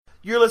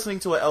You're listening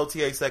to a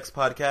LTA Sex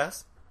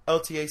podcast.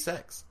 LTA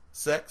Sex.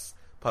 Sex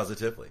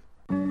positively.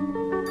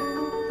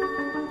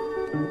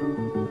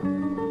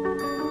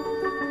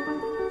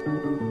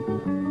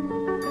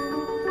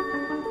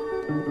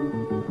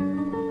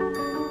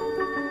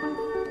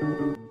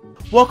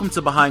 Welcome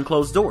to Behind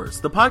Closed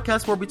Doors, the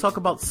podcast where we talk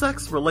about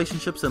sex,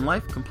 relationships, and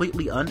life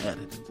completely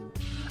unedited.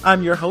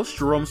 I'm your host,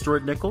 Jerome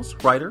Stewart-Nichols,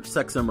 writer,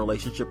 sex and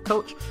relationship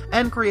coach,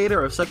 and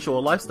creator of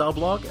sexual lifestyle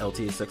blog,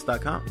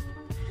 LTASex.com.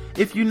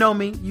 If you know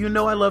me, you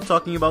know I love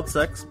talking about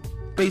sex,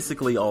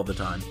 basically all the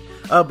time.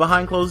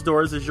 Behind Closed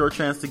Doors is your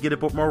chance to get a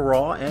bit more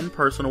raw and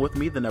personal with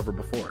me than ever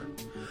before.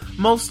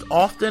 Most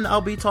often, I'll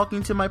be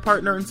talking to my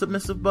partner and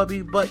submissive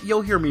bubby, but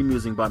you'll hear me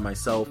musing by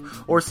myself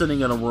or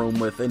sitting in a room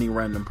with any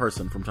random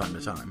person from time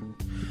to time.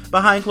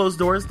 Behind Closed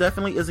Doors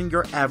definitely isn't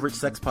your average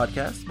sex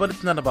podcast, but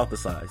it's not about the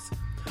size.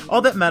 All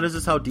that matters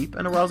is how deep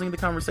and arousing the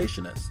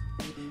conversation is.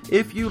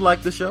 If you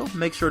like the show,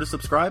 make sure to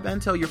subscribe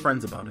and tell your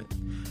friends about it.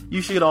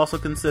 You should also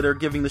consider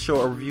giving the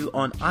show a review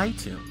on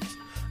iTunes.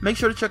 Make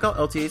sure to check out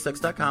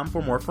LTASex.com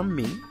for more from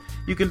me.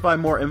 You can find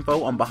more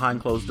info on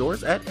Behind Closed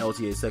Doors at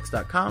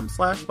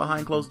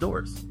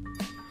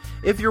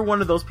LTASex.com/BehindClosedDoors. If you're one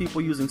of those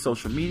people using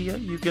social media,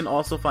 you can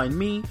also find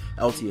me,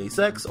 LTA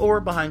Sex, or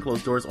Behind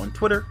Closed Doors on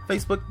Twitter,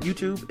 Facebook,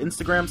 YouTube,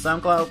 Instagram,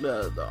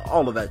 SoundCloud,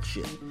 all of that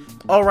shit.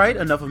 Alright,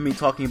 enough of me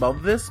talking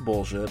about this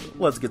bullshit.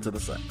 Let's get to the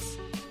sex.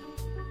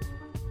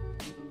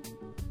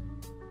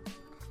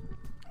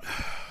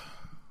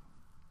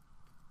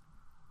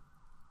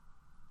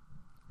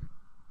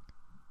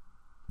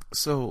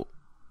 So,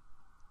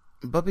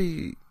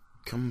 Bubby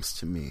comes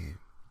to me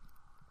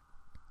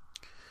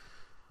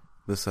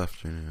this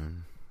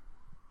afternoon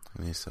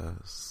and he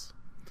says,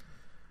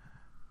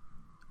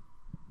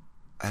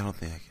 I don't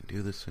think I can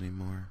do this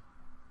anymore.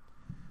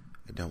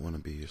 I don't want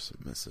to be your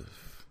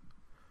submissive.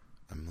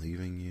 I'm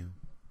leaving you.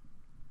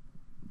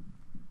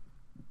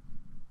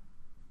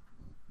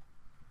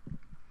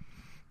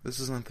 This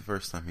is not the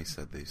first time he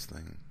said these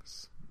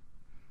things.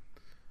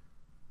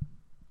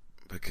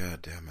 But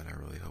god damn it, I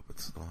really hope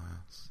it's the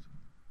last.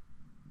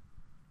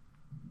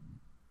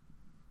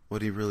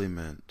 What he really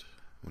meant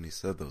when he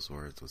said those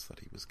words was that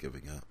he was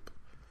giving up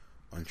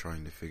on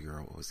trying to figure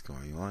out what was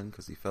going on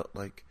because he felt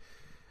like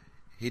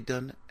he'd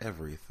done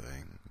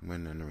everything,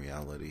 when in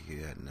reality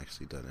he hadn't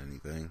actually done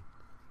anything.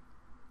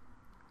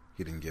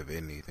 He didn't give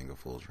anything a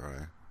full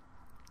try.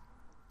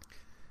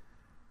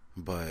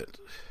 But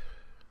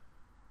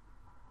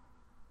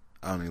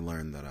I only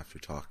learned that after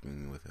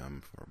talking with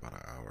him for about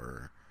an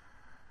hour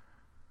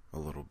a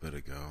little bit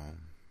ago.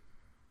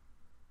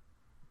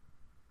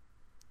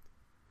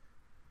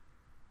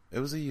 It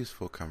was a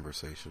useful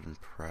conversation,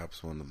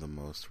 perhaps one of the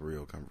most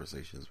real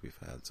conversations we've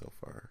had so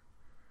far.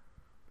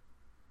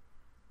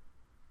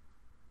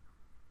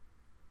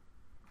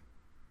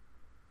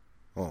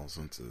 Well,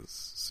 since his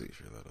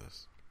seizure, that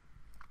is.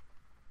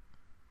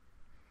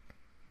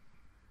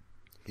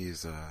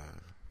 He's,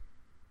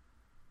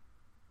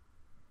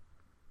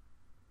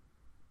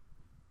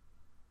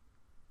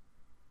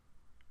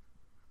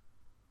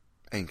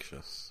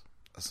 anxious,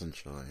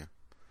 essentially,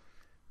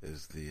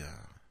 is the,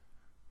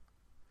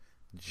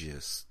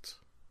 gist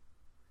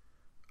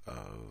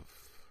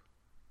of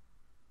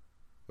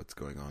what's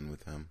going on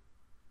with him.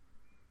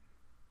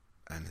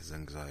 And his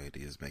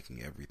anxiety is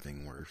making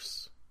everything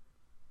worse,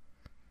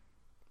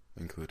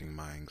 including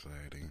my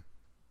anxiety.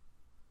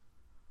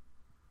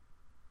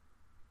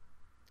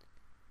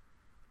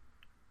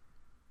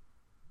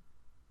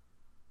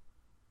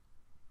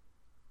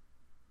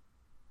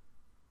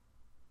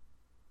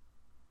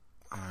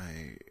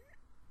 I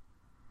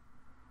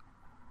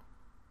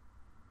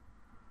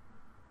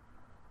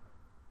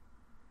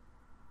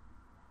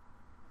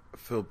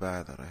feel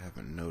bad that I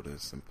haven't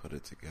noticed and put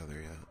it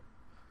together yet.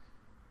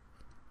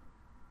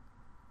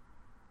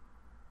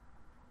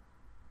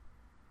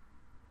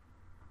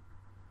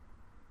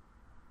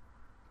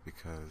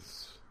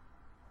 Because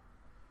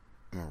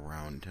I'm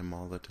around him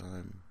all the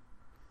time.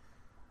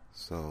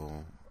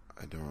 So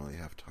I don't really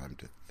have time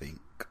to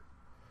think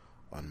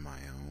on my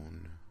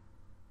own.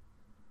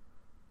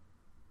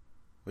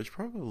 Which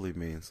probably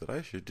means that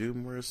I should do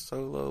more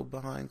solo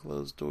Behind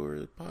Closed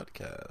Doors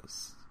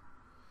podcasts.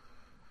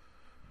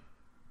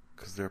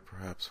 Because they're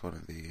perhaps one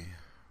of the...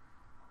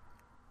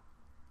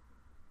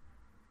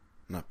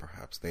 Not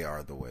perhaps, they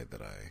are the way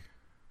that I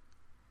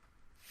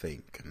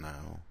think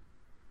now.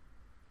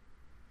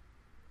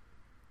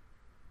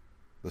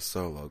 The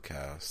solo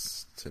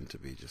casts tend to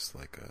be just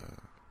like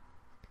a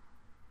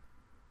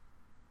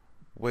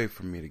way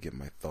for me to get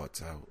my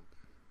thoughts out.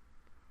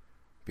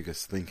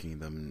 Because thinking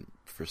them,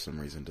 for some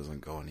reason,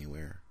 doesn't go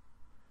anywhere.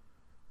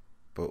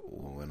 But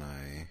when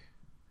I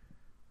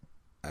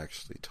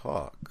actually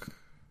talk,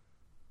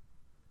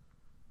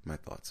 my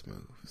thoughts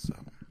move, so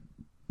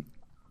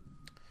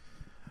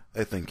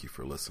I thank you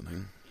for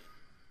listening.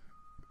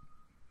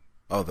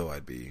 Although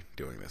I'd be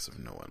doing this if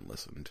no one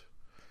listened.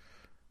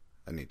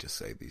 I need to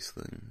say these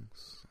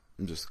things.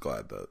 I'm just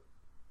glad that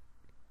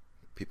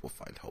people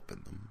find hope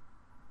in them.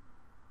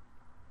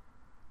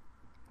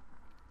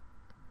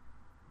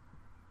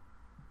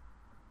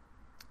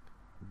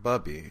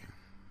 Bubby.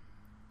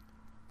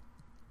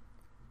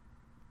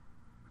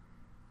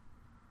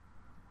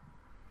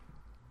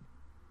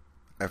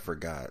 I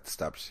forgot,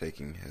 stopped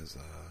taking his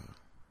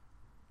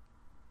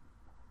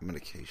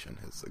medication,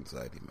 his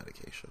anxiety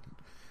medication.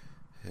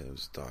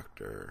 His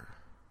doctor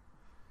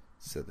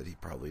said that he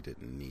probably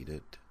didn't need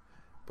it,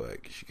 but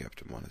she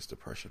kept him on his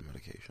depression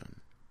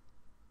medication.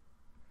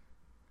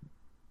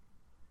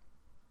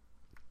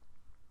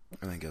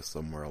 And I guess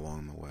somewhere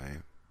along the way,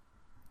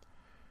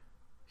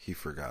 he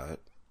forgot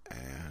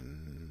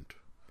and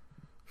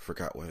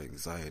forgot what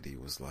anxiety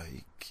was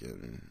like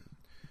and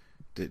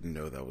didn't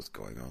know that was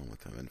going on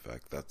with him. In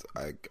fact,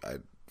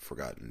 I'd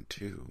forgotten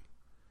too.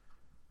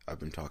 I've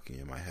been talking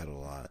in my head a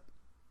lot.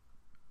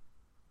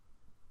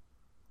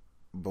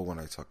 But when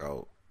I talk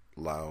out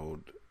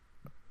loud,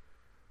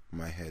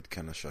 my head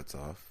kind of shuts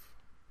off.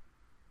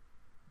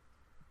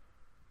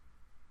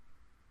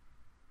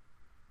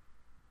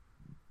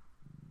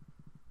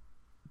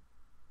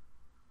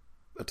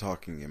 The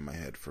talking in my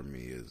head for me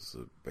is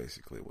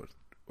basically what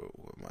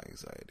my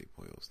anxiety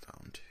boils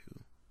down to.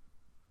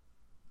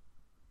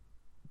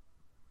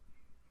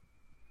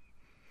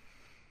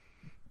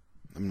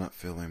 I'm not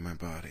feeling my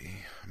body.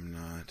 I'm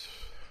not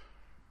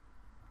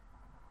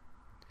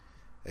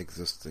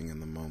existing in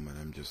the moment.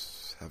 I'm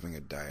just having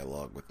a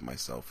dialogue with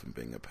myself and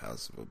being a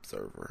passive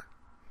observer.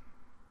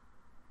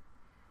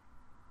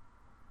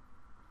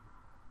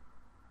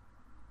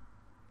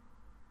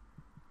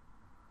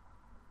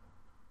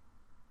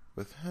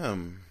 With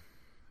him,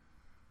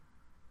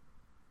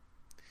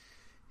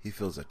 he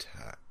feels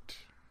attacked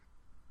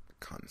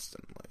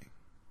constantly.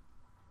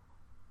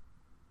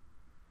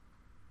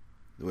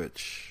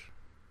 Which,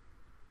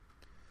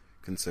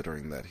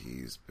 considering that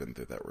he's been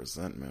through that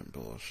resentment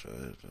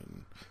bullshit,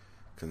 and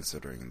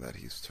considering that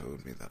he's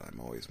told me that I'm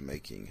always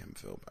making him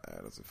feel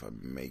bad, as if I'm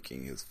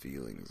making his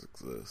feelings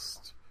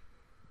exist,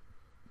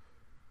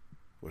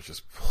 which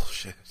is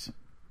bullshit.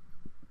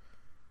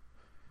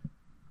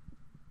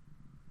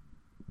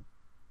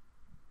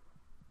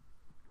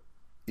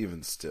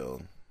 Even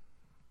still,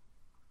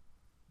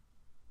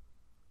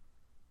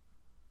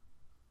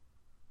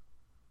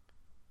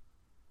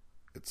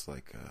 it's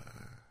like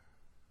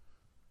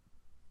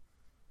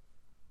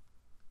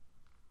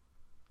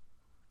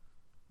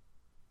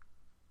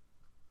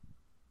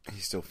he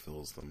still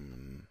feels them,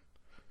 and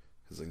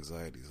his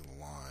anxiety's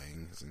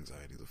lying. His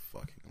anxiety's a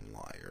fucking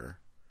liar.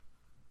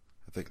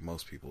 I think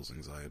most people's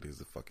anxiety is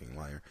a fucking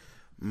liar.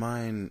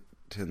 Mine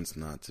tends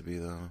not to be,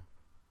 though.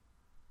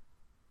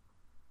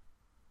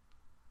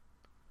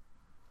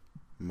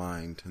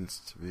 Mine tends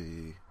to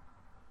be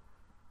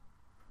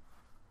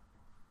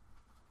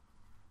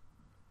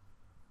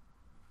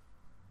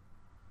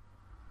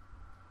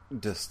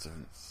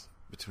distance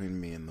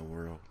between me and the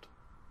world.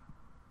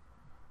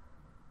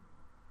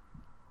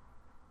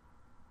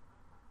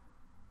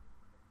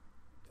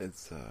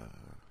 It's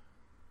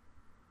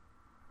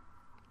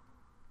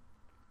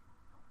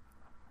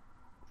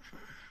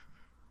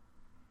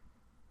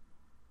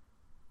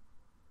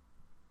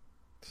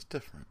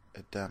different.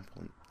 It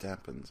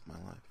dampens my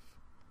life.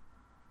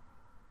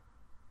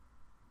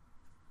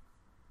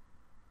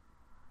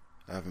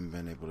 I haven't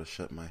been able to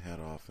shut my head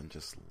off and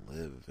just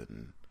live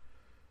in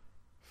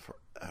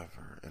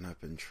forever. And I've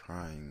been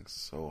trying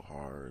so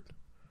hard.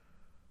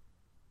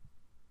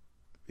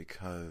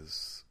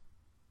 Because,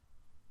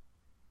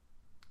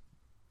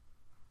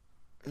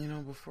 you know,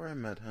 before I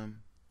met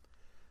him,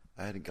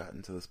 I had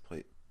gotten to this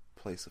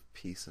place of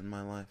peace in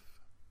my life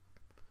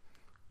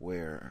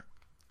where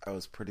I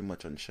was pretty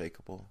much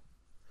unshakable.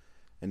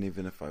 And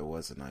even if I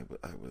wasn't, I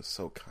was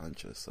so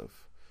conscious of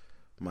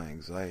my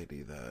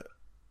anxiety that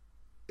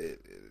it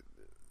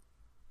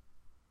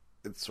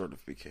sort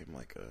of became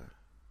like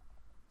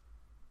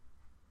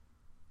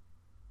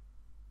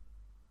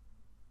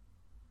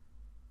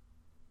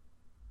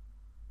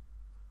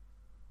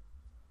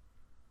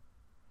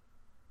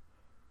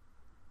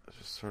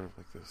just sort of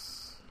like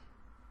this.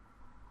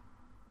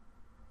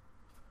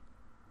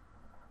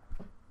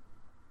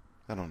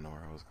 I don't know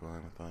where I was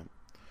going with that.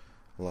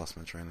 I lost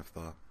my train of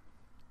thought.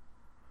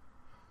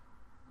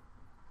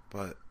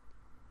 But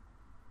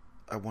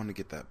I want to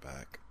get that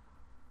back.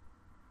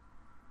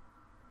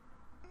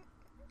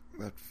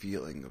 That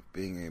feeling of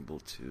being able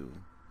to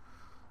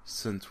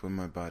sense when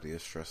my body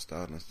is stressed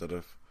out instead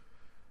of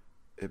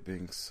it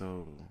being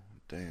so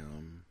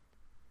damn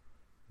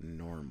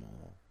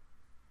normal.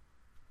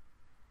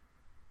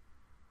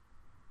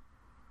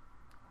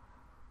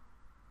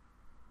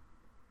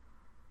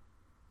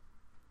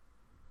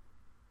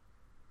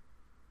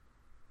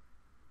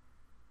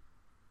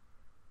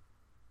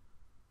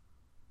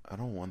 I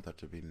don't want that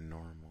to be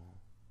normal.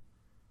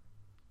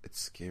 It's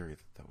scary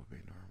that would be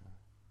normal.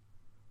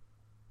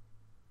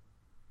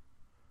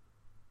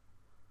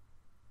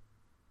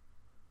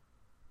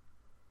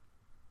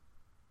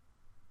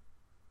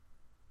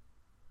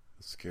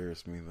 It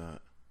scares me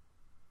that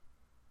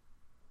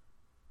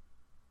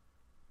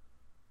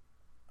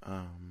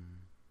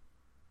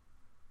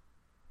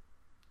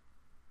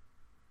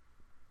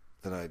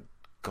I'd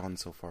gone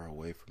so far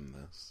away from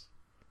this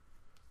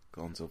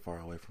gone so far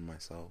away from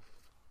myself.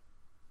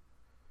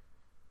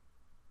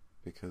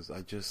 Because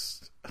I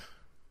just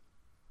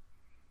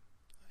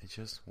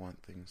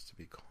want things to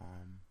be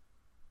calm.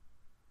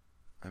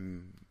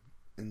 I'm,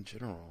 in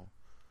general,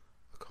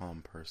 a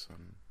calm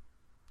person.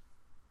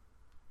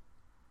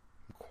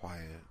 I'm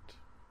quiet.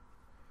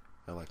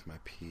 I like my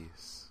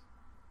peace.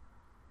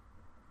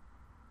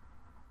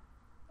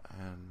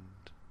 And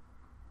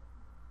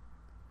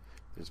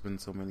there's been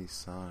so many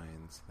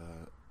signs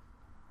that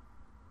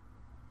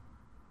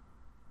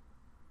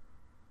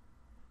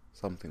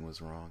something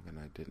was wrong and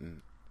I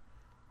didn't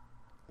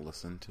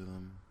listen to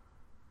them.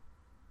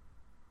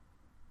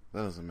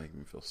 That doesn't make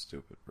me feel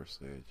stupid per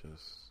se, it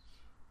just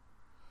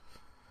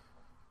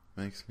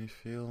makes me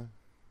feel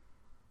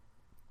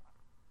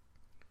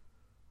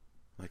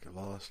like I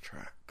lost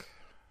track.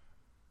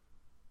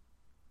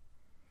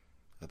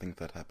 I think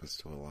that happens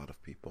to a lot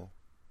of people.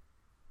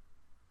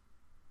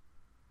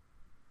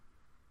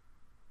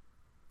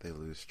 They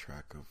lose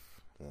track of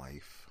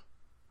life.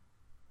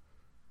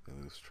 They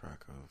lose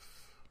track of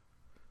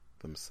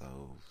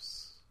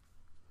themselves.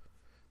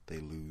 They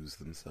lose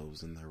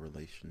themselves in their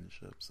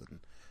relationships. And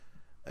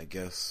I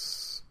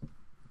guess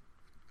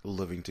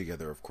living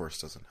together, of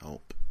course, doesn't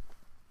help.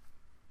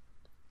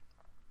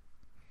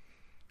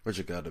 But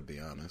you gotta be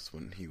honest,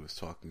 when he was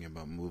talking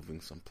about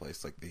moving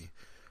someplace, like, the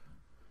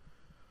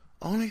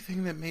only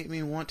thing that made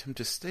me want him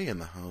to stay in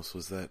the house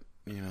was that,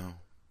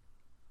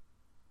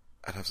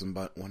 I'd have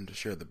someone to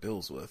share the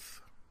bills with.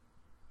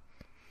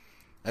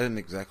 I didn't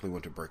exactly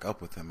want to break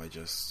up with him, I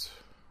just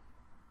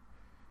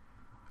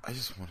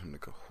want him to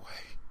go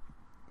away.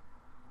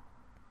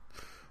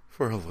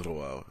 For a little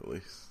while, at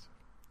least.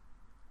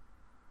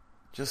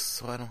 Just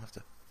so I don't have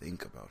to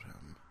think about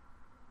him.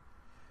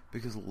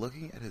 Because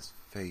looking at his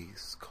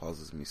face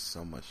causes me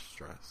so much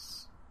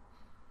stress.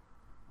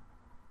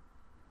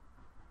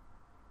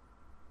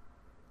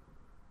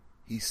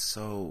 He's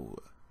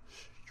so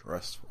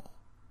stressful.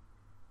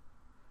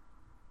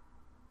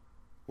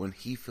 When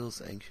he feels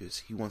anxious,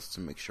 he wants to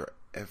make sure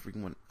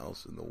everyone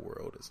else in the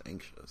world is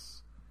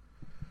anxious.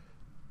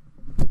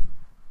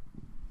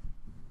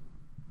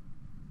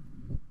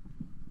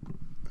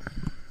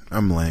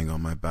 I'm laying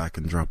on my back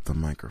and dropped the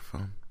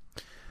microphone.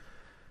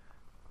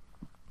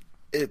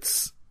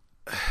 It's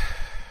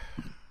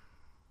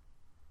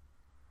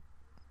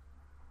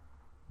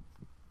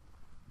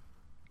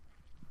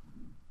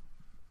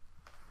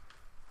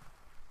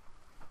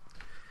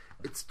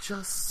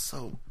just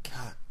so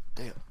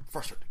goddamn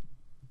frustrating.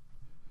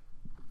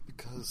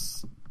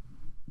 Because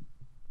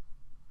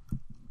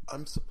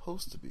I'm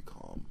supposed to be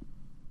calm.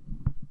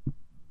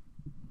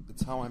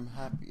 It's how I'm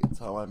happy. It's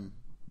how I'm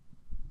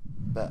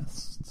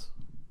best.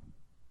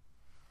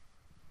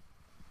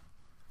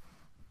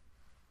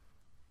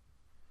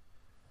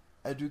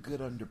 I do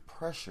good under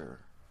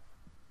pressure,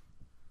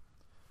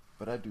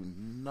 but I do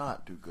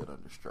not do good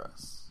under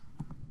stress.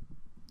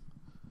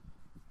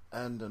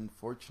 And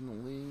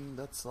unfortunately,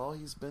 that's all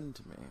he's been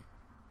to me.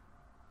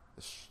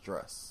 The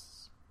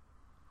stress.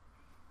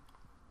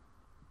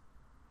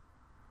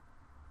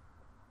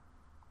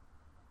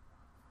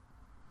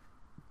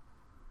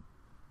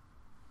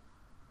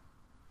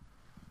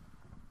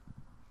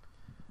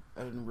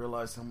 I didn't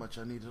realize how much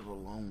I needed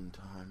alone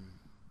time.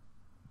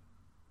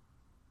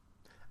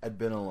 I'd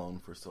been alone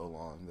for so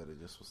long that it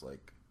just was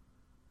like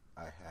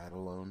I had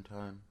alone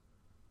time,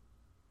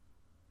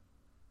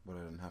 but I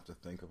didn't have to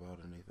think about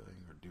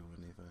anything or do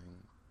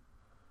anything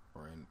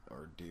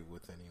or deal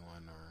with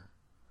anyone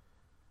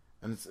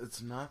and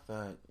it's not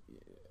that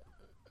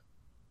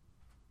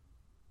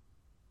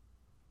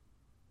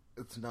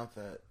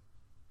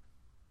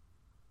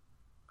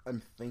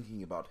I'm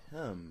thinking about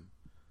him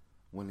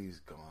when he's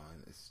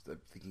gone. I'm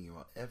thinking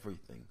about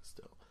everything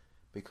still,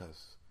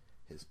 because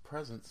his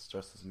presence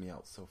stresses me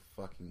out so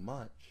fucking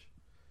much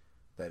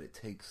that it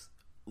takes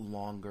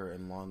longer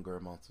and longer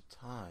amounts of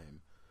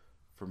time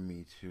for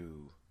me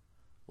to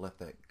let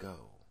that go.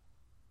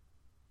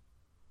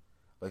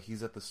 Like,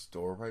 he's at the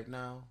store right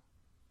now.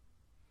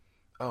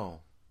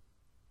 Oh,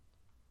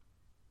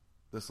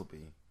 this'll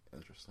be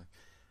interesting.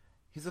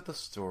 He's at the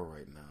store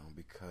right now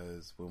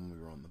because when we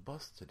were on the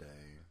bus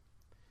today,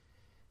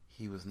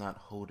 he was not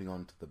holding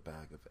on to the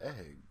bag of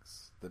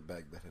eggs, the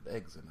bag that had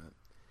eggs in it,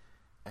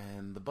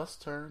 and the bus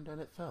turned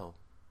and it fell.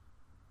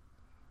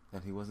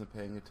 And he wasn't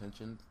paying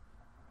attention,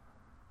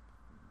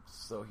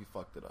 so he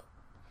fucked it up.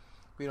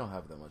 We don't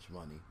have that much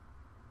money,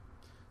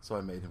 so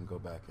I made him go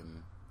back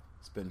and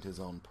spend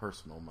his own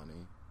personal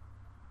money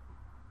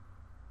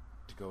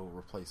to go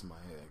replace my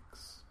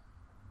eggs.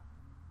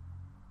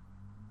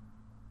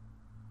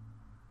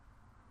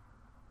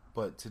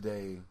 But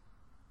today,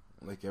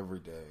 like every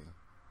day,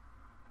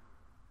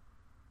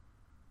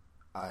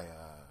 I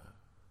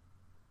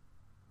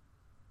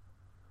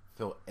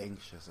feel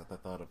anxious at the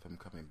thought of him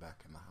coming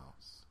back in the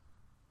house.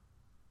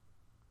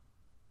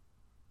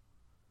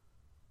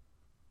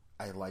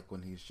 I like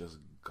when he's just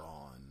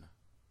gone.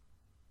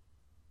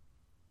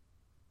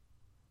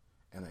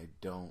 And I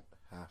don't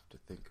have to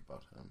think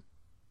about him.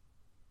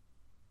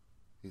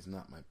 He's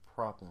not my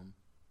problem.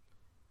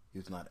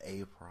 He's not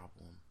a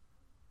problem.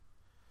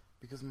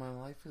 Because my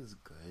life is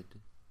good.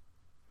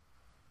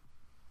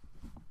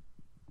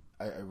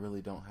 I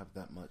really don't have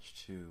that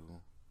much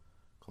to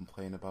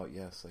complain about.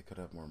 Yes, I could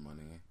have more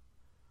money.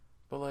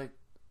 But, like,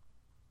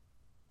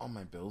 all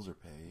my bills are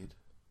paid.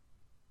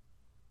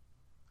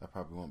 I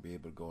probably won't be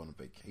able to go on a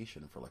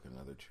vacation for, like,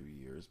 another 2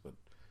 years, but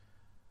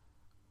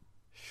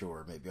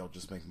sure, maybe I'll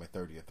just make my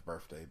 30th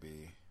birthday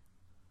be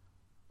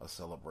a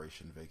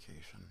celebration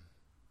vacation.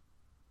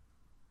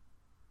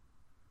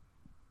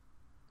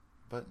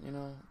 But, you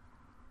know,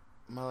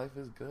 my life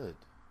is good.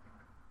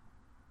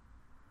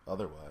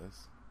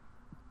 Otherwise.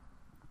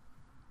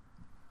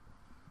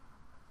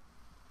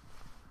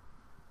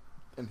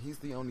 And he's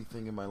the only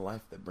thing in my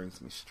life that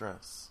brings me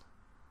stress.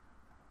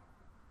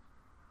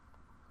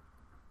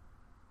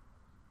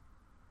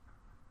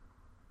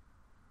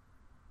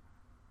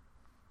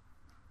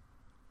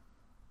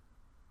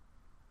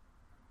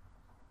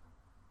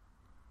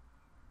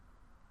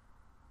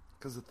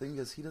 Because the thing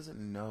is, he doesn't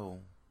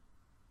know.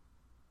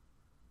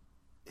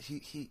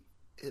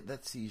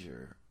 That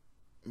seizure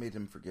made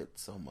him forget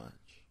so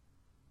much.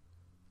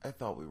 I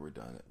thought we were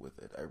done with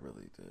it. I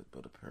really did,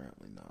 but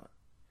apparently not.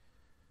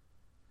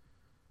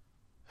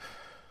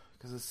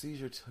 Because the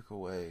seizure took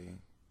away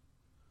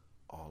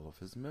all of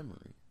his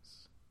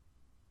memories.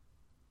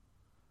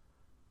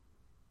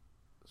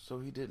 So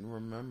he didn't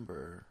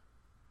remember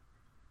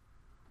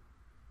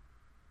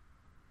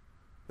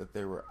that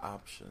there were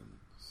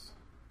options.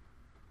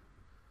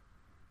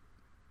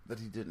 That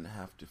he didn't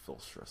have to feel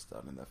stressed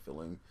out, and that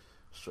feeling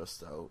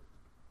stressed out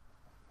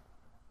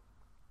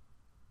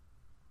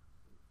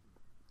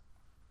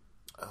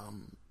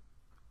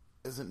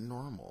isn't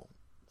normal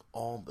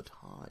all the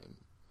time.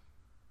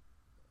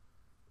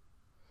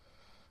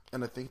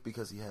 And I think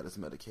because he had his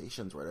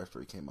medications right after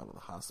he came out of the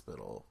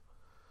hospital,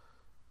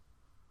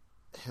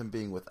 him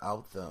being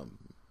without them,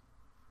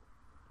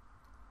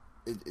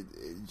 it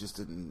just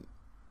didn't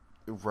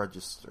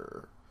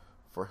register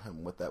for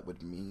him what that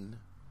would mean.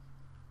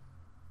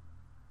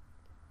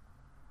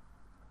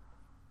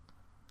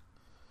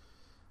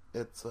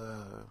 It's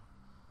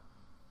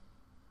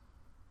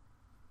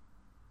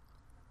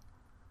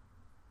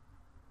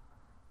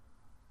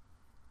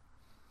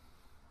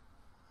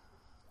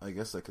I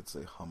guess I could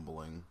say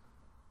humbling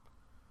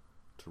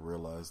to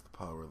realize the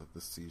power that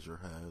this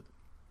seizure had.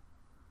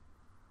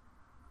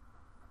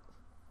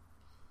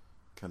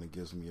 Kind of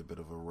gives me a bit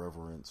of a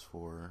reverence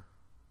for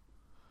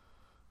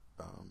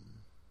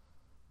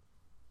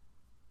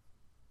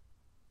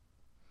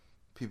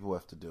people who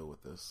have to deal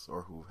with this,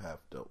 or who have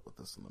dealt with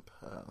this in the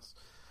past.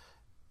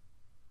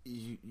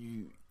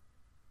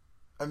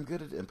 I'm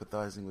good at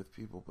empathizing with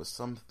people, but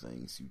some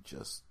things you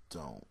just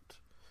don't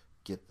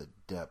get the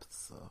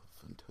depths of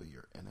until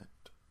you're in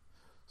it.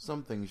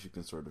 Some things you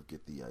can sort of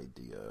get the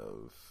idea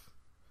of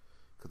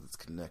because it's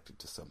connected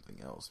to something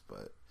else,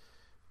 but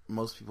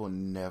most people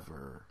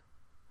never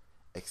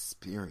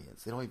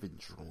experience, they don't even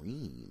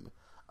dream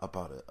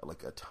about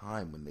a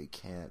time when they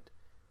can't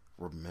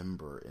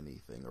remember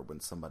anything, or when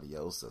somebody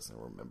else doesn't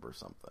remember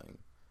something.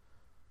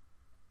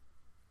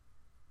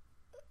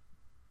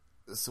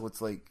 So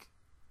it's like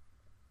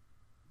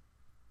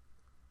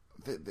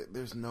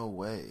there's no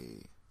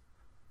way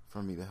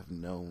for me to have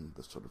known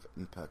the sort of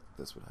impact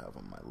that this would have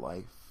on my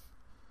life,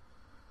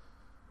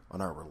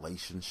 on our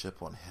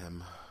relationship, on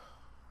him.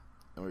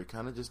 And we're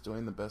kind of just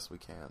doing the best we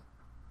can.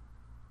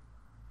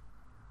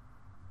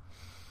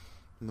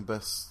 And the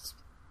best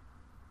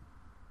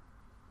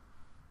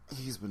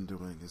he's been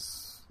doing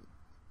is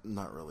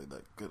not really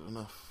that good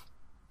enough.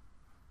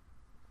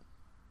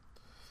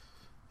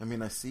 I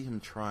mean, I see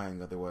him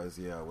trying, otherwise,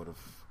 yeah, I would have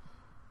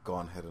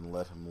gone ahead and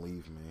let him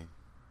leave me.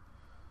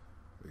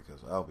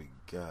 Because I'll be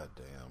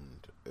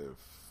goddamned if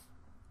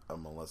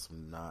unless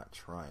I'm not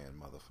trying,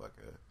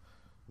 motherfucker,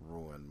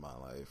 ruin my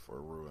life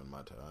or ruin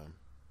my time.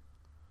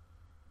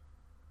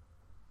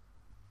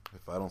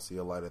 If I don't see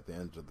a light at the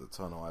end of the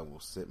tunnel, I will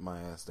sit my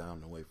ass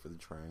down and wait for the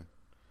train.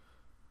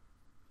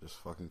 Just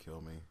fucking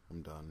kill me.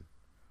 I'm done.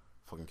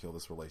 Fucking kill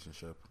this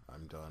relationship.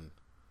 I'm done.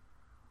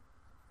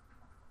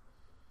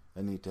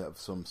 I need to have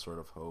some sort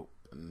of hope,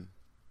 and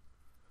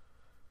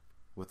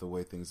with the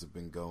way things have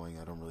been going,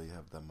 I don't really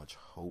have that much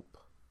hope,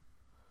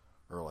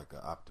 or like an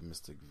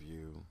optimistic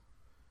view.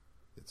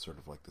 It's sort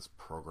of like this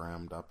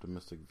programmed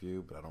optimistic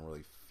view, but I don't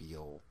really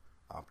feel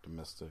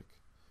optimistic.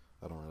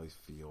 I don't really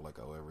feel like,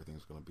 oh,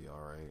 everything's going to be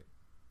alright.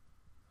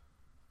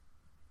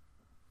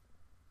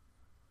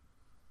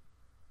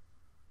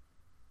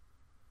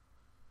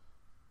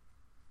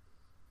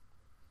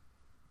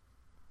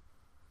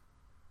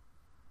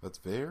 That's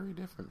very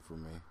different for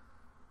me.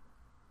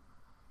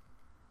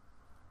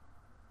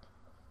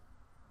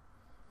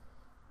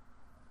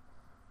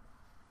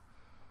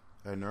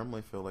 I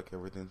normally feel like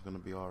everything's going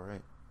to be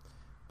alright,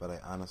 but I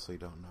honestly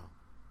don't know.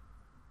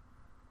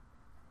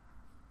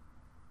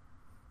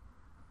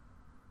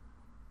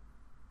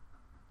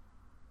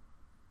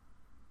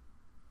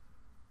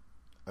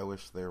 I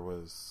wish there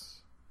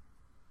was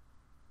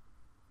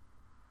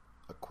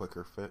a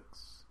quicker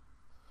fix.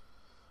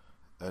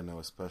 I know,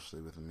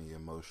 especially with me,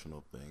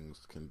 emotional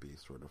things can be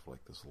sort of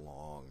like this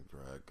long,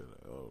 dragged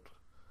out,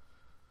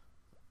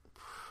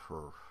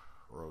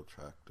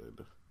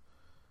 protracted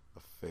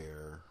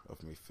affair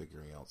of me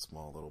figuring out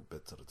small little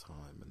bits at a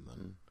time and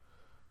then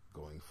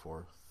going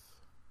forth.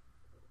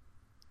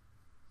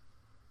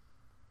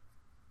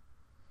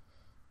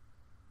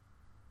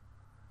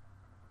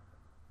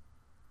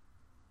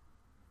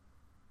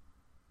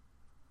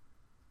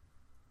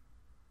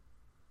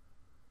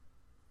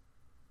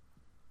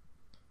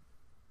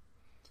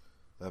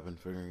 I've been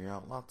figuring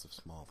out lots of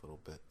small little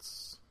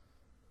bits.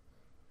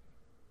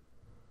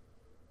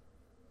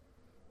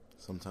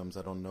 Sometimes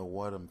I don't know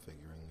what I'm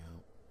figuring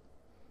out.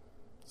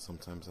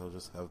 Sometimes I'll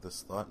just have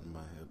this thought in my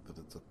head that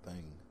it's a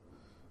thing,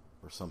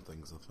 or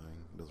something's a thing.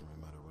 It doesn't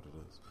really matter what it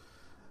is.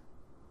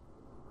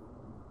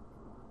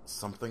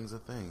 Something's a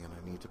thing, and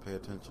I need to pay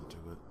attention to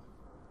it.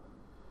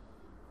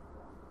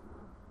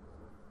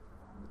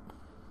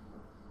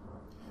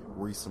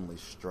 Recently,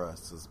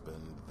 stress has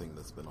been the thing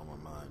that's been on my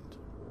mind.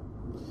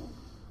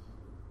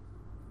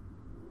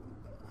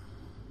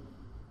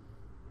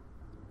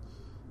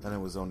 And it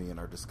was only in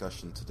our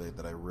discussion today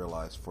that I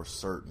realized for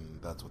certain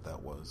that's what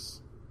that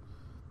was.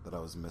 That I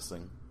was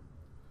missing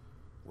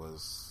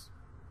was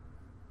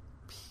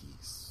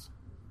peace.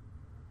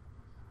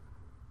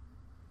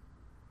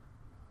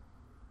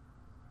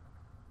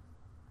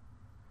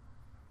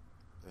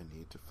 I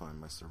need to find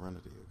my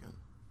serenity again.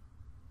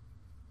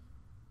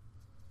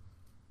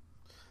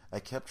 I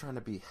kept trying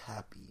to be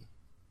happy.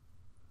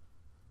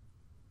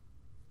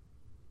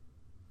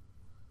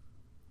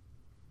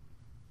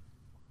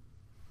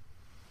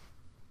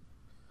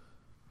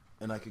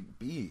 And I could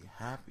be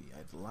happy.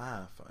 I'd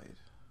laugh. I'd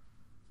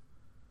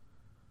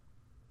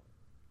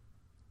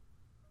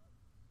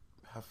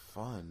have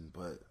fun,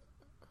 but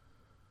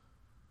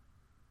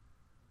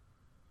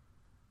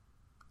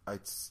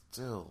I'd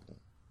still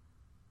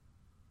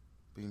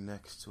be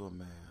next to a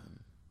man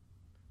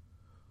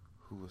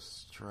who was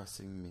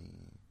stressing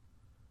me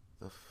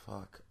the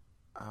fuck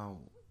out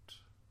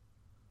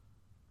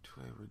to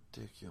a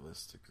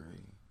ridiculous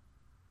degree.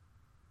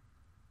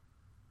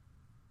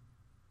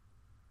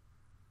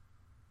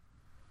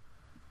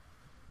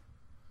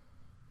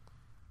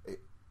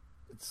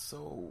 It's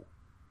so...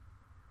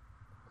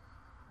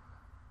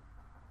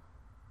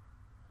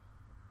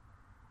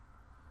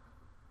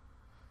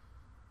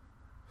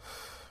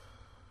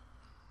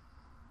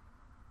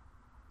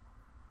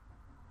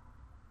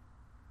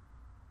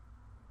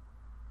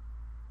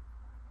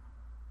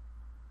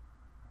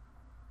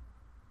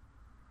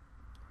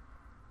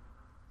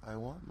 I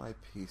want my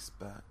peace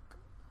back.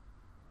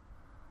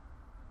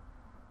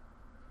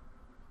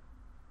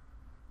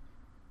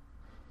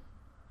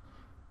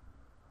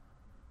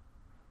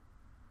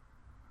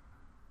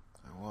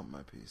 I want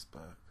my peace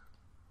back.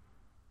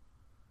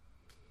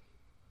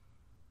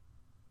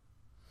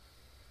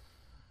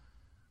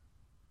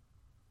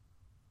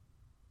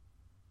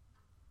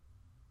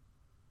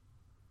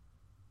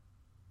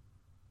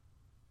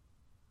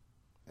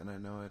 And I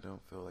know I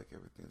don't feel like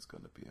everything's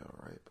going to be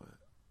alright, but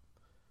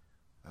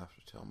I have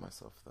to tell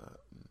myself that.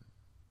 And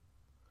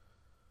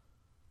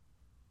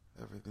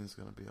everything's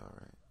going to be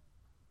alright.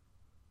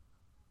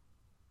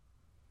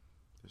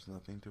 There's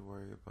nothing to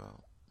worry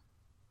about.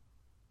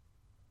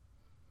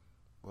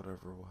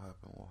 Whatever will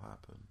happen, will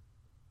happen.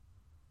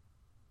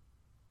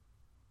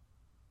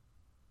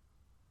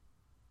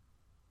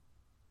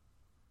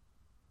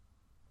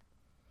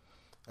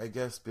 I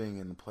guess being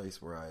in a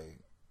place where I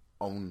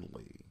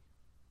only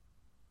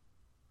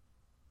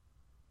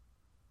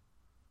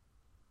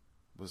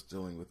was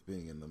dealing with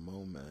being in the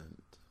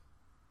moment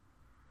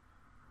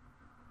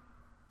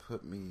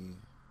put me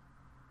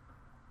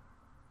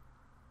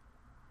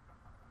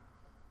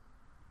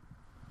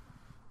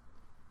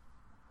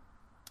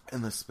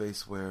in the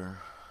space where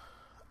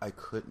I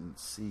couldn't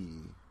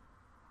see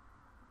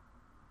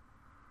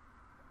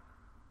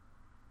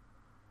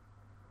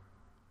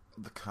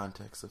the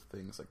context of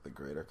things, like the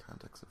greater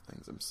context of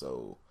things. I'm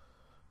so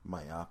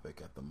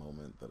myopic at the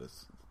moment that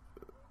it's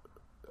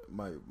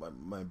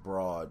my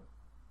broad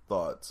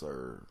thoughts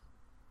are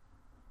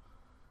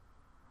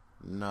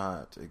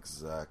not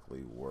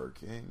exactly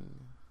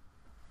working.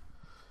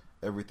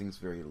 Everything's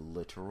very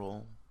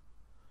literal.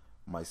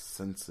 My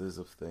senses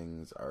of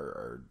things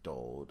are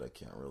dulled. I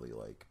can't really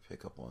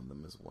pick up on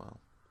them as well.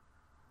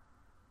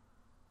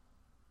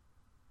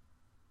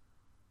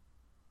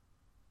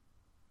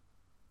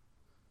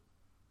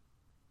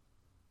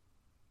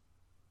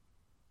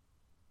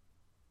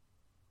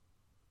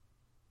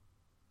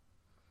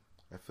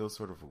 I feel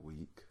sort of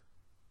weak.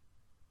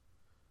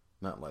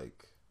 Not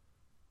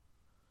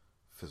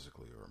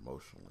physically or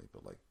emotionally,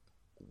 but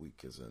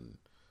weak as in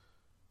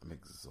I'm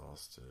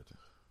exhausted.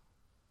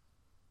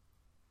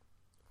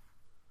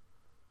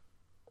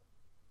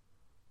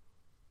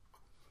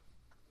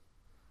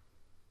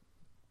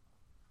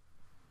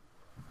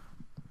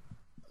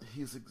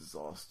 He's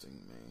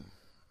exhausting me.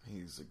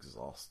 He's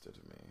exhausted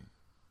me.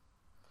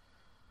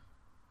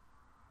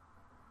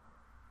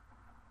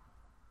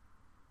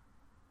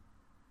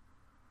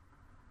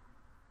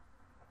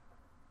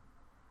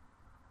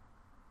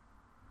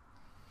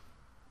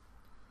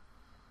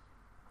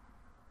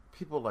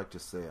 People like to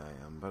say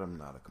I am, but I'm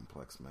not a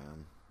complex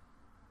man.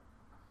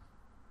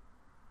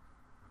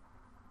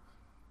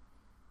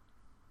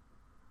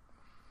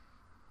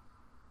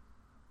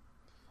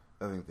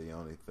 I think the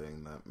only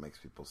thing that makes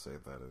people say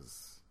that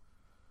is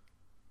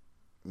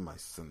my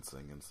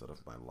sensing instead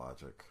of my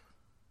logic.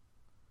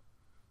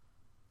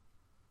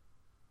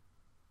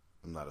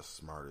 I'm not as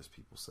smart as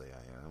people say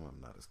I am.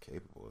 I'm not as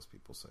capable as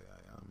people say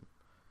I am.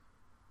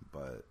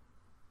 But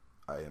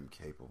I am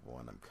capable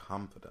and I'm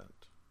confident.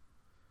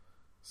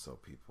 So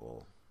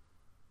people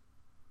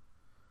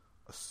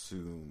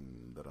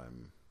assume that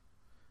I'm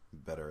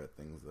better at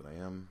things than I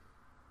am.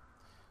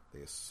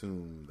 They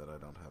assume that I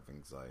don't have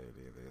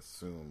anxiety. They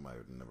assume I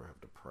would never have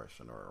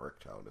depression or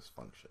erectile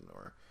dysfunction,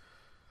 or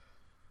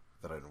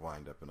that I'd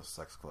wind up in a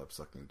sex club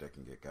sucking dick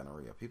and get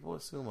gonorrhea. People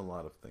assume a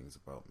lot of things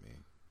about me.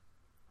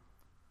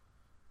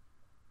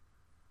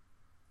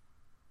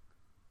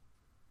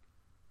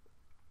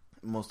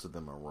 Most of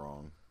them are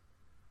wrong.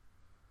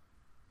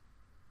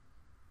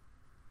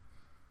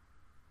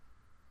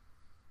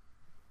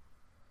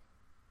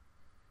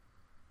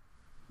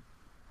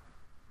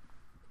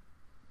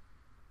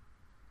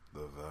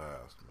 The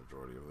vast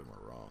majority of them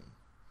are wrong.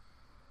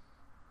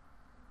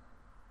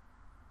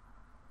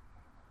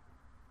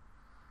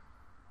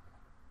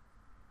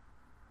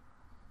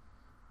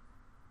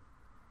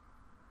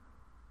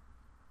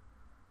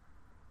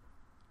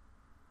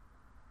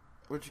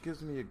 Which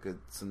gives me a good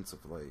sense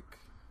of, like,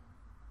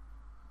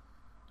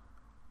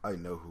 I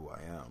know who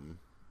I am,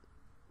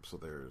 so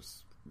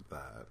there's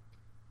that.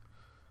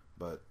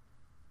 But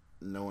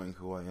knowing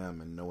who I am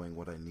and knowing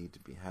what I need to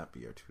be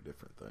happy are two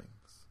different things.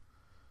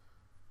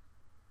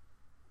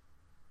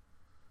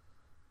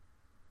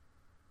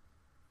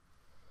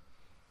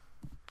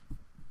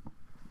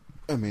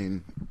 I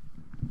mean,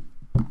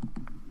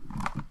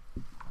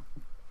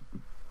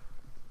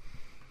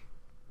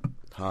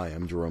 hi,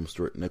 I'm Jerome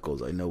Stewart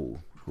Nichols. I know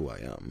who I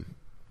am.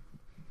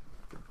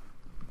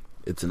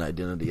 It's an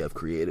identity I've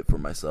created for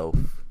myself.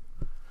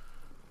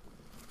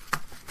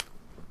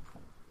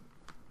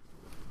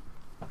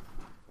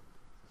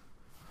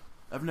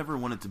 I've never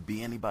wanted to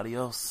be anybody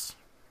else.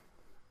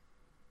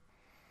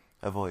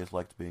 I've always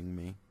liked being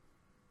me.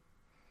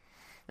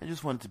 I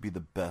just wanted to be the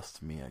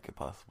best me I could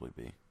possibly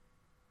be.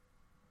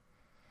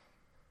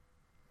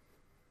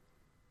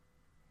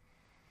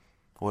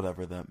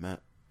 Whatever that meant.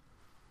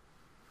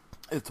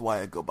 It's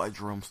why I go by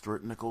Jerome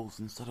Stewart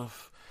Nichols instead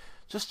of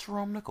just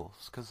Jerome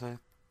Nichols, because I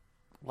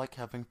like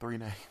having 3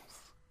 names.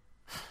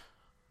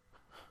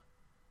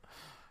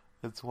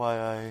 It's why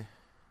I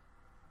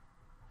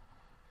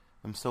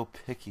am so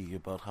picky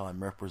about how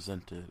I'm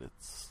represented.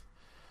 It's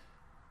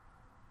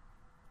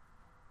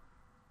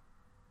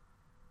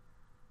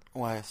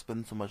why I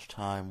spend so much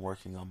time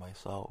working on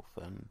myself,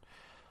 and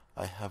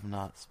I have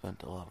not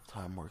spent a lot of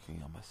time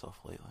working on myself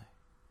lately.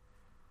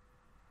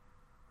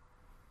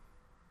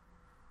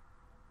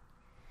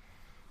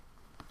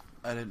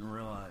 I didn't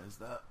realize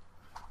that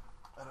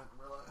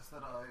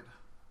I'd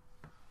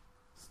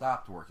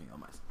stopped working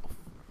on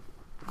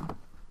myself.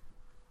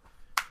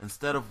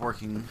 Instead of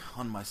working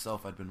on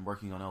myself, I'd been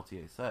working on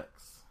LTA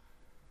sex.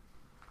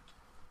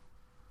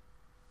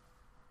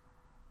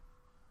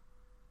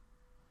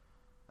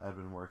 I'd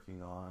been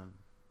working on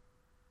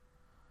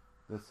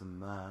this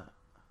and that.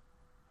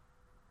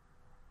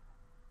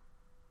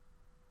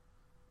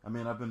 I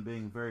mean, I've been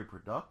being very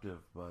productive,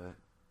 but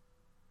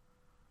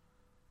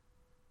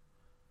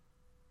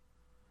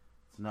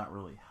it's not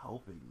really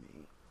helping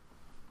me.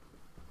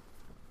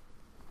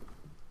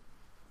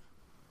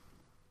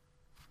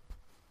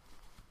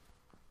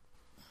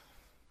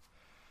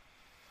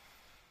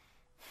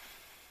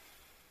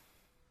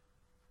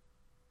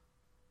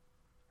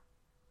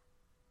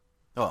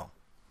 Well,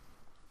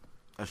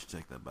 I should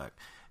take that back.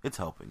 It's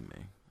helping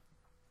me.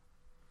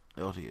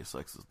 LTA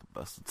sex is the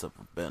best it's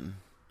ever been.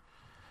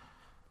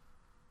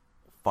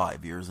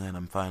 5 years in,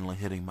 I'm finally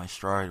hitting my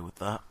stride with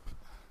that.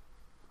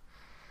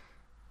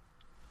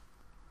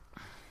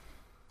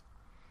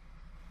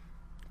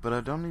 But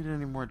I don't need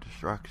any more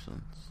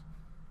distractions.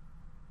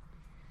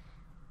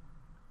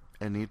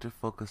 I need to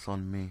focus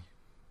on me.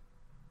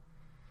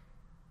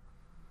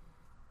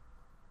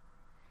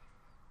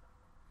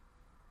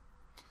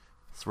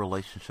 This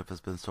relationship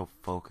has been so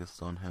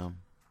focused on him.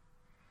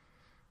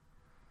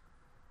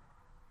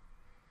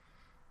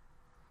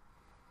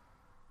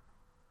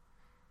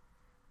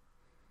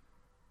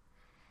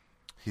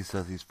 He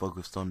says he's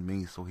focused on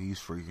me, so he's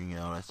freaking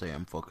out. I say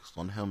I'm focused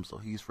on him, so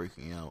he's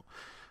freaking out.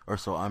 Or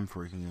so I'm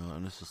freaking out.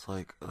 And it's just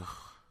like, ugh.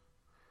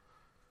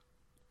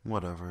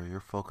 Whatever, you're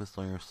focused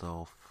on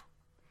yourself.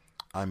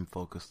 I'm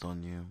focused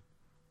on you.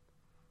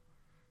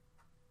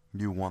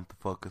 You want the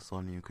focus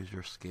on you because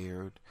you're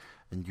scared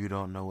and you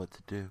don't know what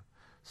to do.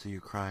 So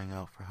you're crying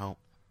out for help.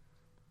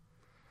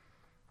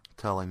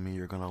 Telling me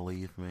you're gonna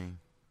leave me.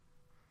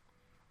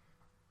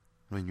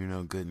 When you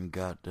know good and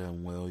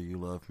goddamn well you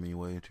love me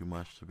way too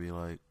much to be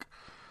like,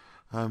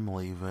 I'm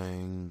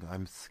leaving,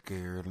 I'm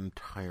scared and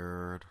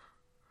tired.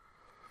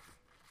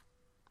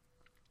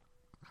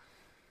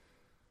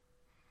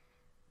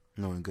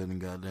 Knowing good and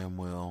goddamn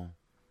well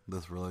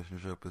this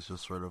relationship is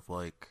just sort of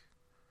like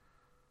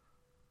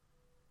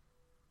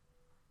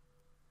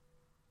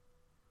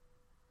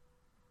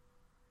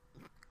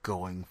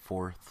going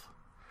forth.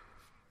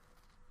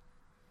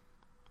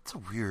 It's a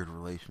weird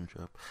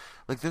relationship.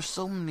 Like, there's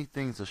so many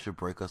things that should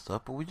break us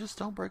up, but we just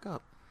don't break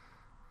up.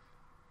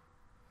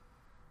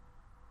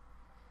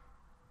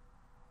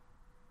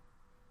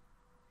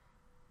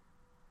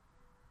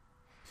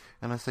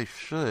 And I say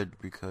should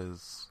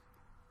because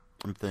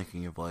I'm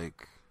thinking of,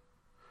 like,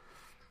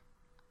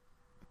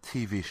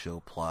 TV show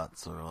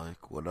plots or,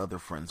 like, what other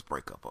friends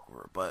break up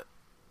over, but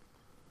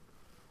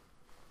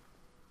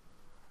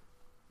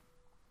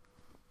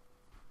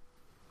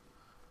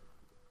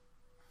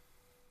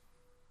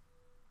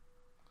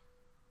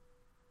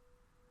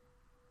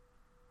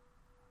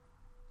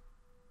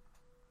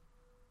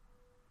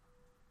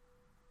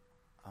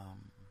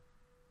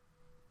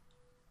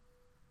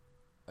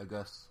I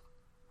guess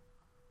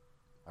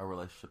our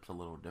relationship's a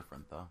little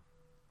different, though.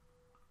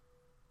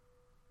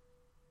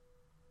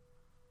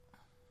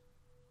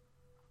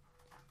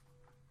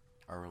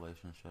 Our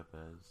relationship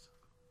is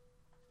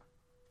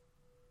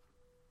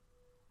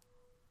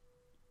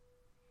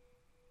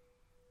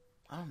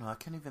I don't know, I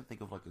can't even think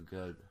of like a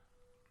good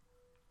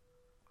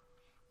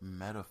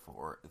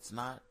metaphor. It's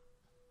not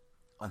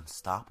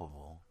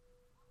unstoppable,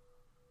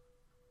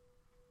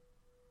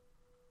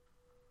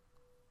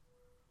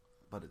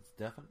 but it's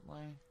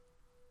definitely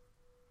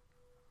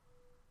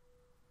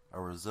a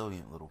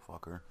resilient little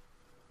fucker.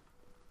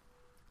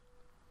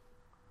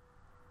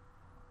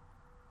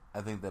 I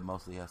think that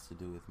mostly has to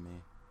do with me.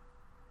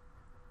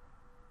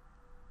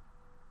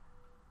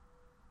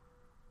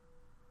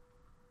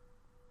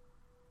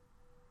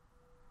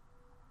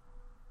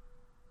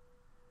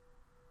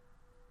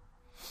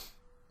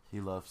 He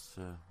loves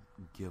to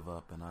give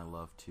up, and I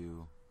love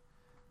to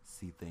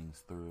see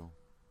things through.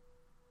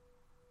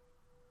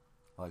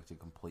 I like to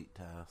complete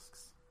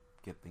tasks,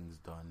 get things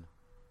done.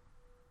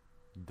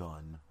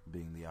 Done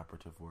being the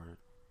operative word.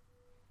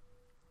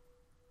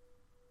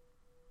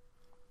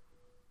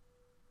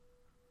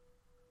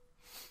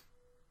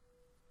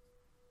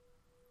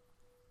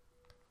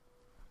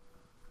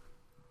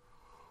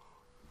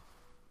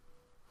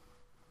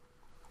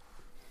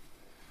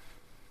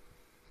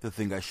 The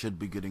thing I should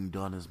be getting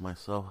done is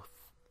myself.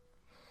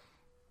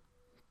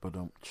 But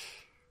don't.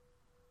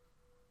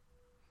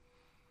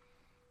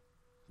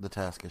 The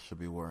task I should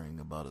be worrying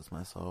about is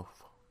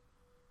myself.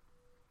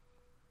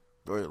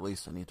 Or at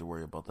least I need to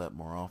worry about that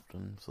more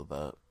often so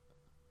that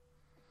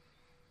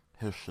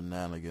his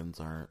shenanigans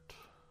aren't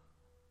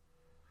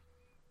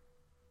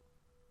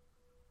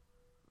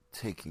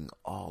taking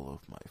all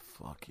of my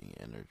fucking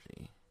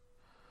energy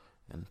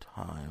and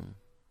time.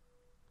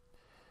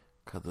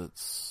 'Cause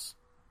it's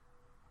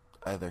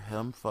either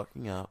him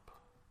fucking up,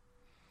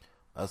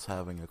 us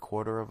having a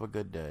quarter of a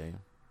good day,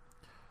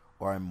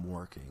 or I'm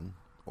working,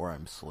 or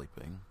I'm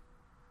sleeping.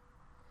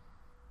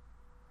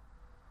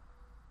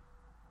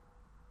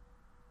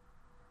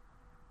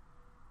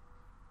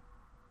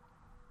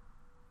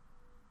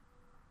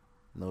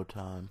 No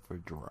time for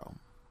Jerome.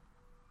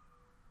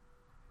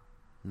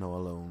 No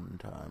alone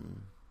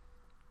time.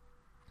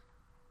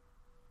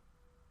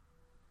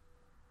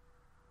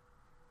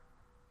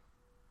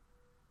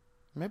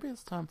 Maybe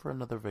it's time for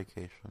another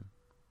vacation.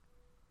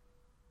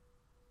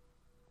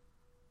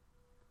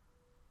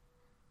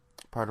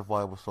 Part of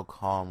why I was so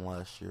calm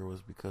last year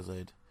was because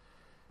I'd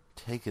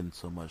taken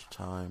so much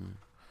time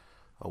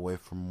away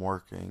from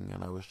working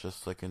and I was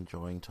just like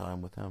enjoying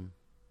time with him.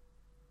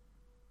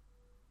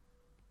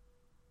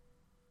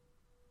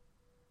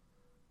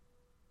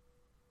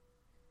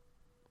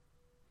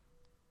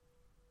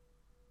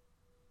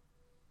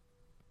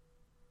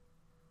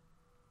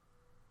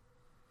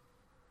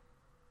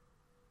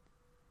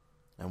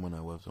 And when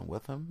I wasn't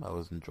with him, I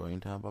was enjoying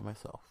time by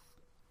myself.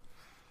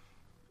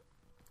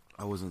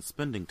 I wasn't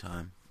spending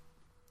time.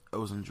 I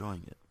was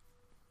enjoying it.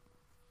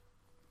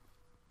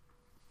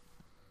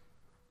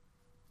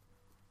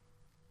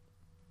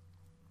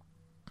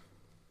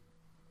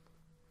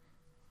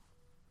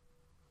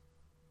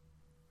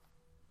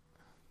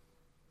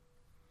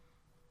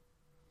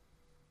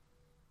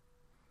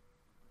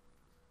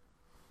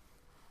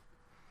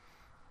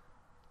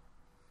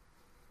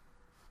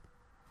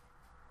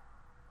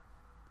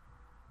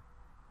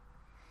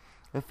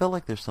 I feel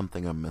like there's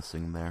something I'm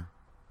missing there.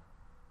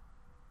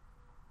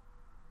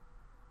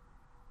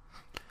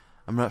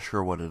 I'm not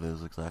sure what it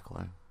is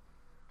exactly.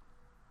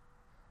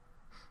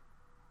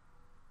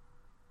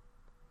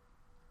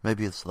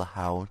 Maybe it's the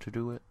how to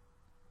do it.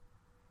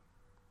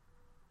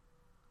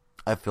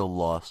 I feel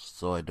lost,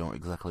 so I don't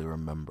exactly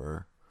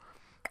remember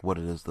what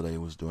it is that I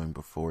was doing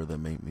before that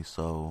made me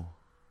so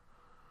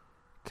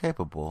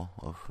capable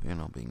of,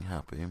 being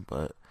happy,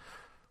 but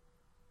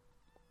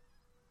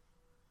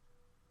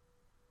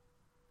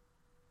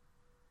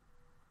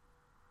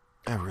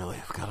I really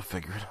have got to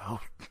figure it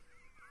out.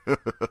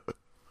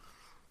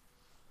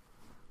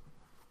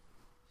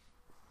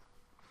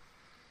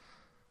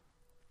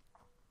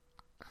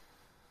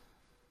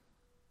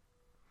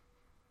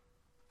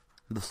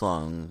 The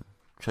song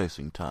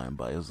Chasing Time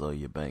by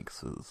Azealia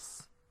Banks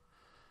is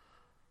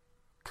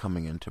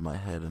coming into my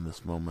head in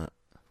this moment.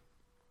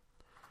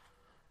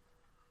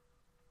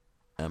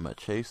 Am I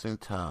chasing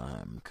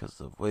time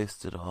 'cause I've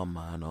wasted all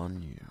mine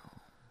on you?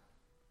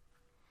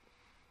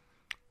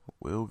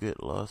 We'll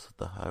get lost at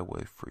the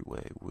highway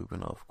freeway,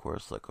 weaving off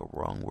course like a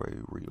wrong way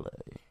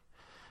relay.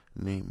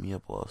 Need me a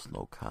boss,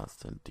 no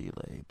constant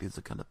delay. These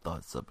are kind of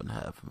thoughts I've been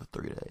having for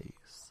 3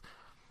 days.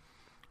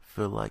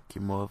 Feel like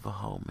you're more of a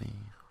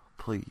homie.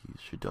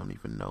 Please, you don't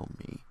even know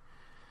me.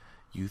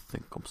 You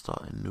think I'm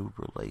starting new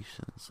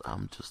relations.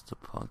 I'm just a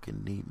punk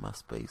and need my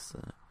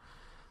spacing.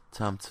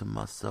 Time to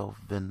myself,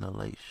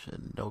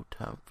 ventilation. No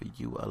time for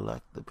you, I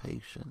lack the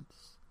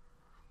patience.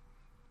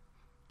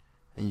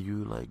 And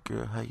you like,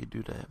 girl, how you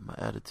do that? My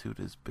attitude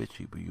is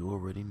bitchy, but you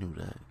already knew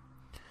that.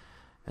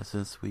 And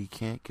since we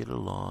can't get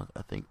along,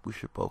 I think we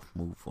should both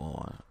move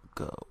on.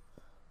 Go.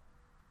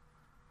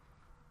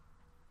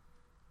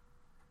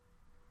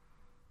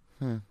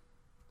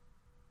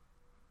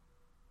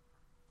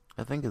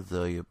 I think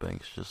Azealia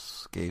Banks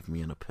just gave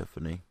me an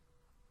epiphany.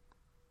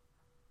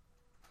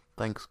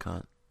 Thanks,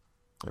 cunt.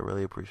 I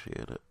really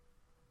appreciate it.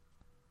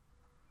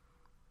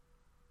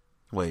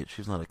 Wait,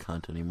 she's not a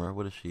cunt anymore.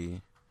 What is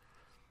she?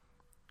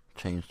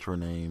 Changed her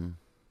name.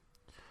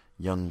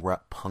 Young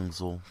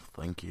Rapunzel.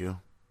 Thank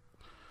you.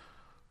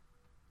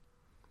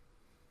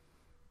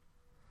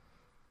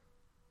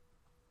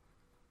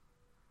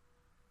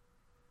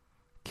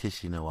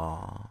 Kissy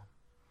Noir.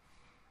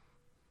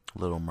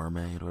 Little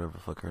Mermaid, whatever the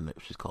fuck her name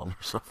she's calling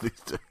herself these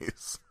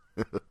days.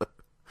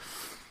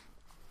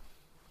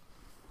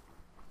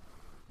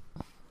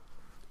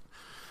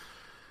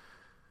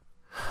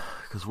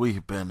 Because we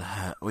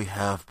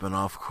have been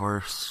off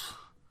course.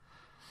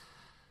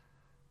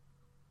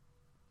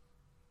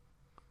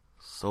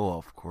 So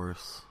off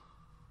course.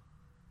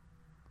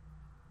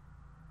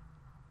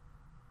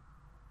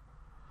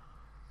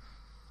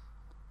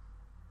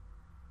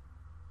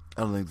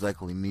 I don't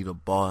exactly need a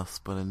boss,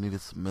 but I need a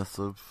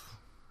submissive.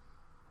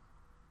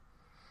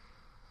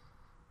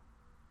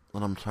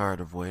 And I'm tired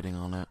of waiting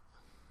on it.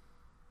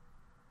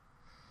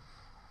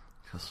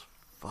 Because,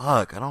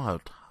 fuck, I don't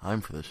have time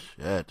for this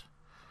shit.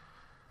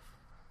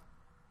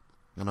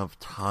 I don't have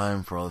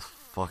time for all this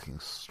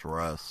fucking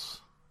stress.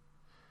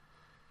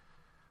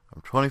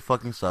 I'm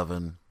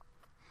 27.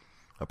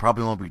 I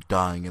probably won't be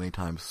dying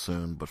anytime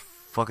soon, but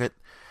fuck it.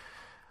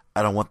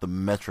 I don't want the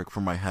metric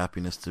for my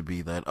happiness to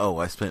be that, oh,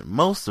 I spent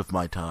most of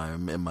my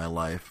time in my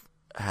life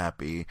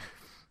happy,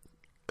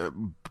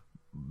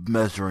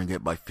 measuring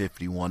it by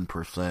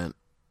 51%.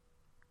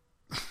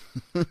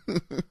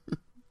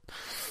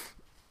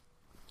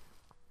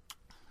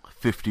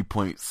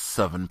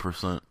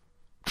 50.7%.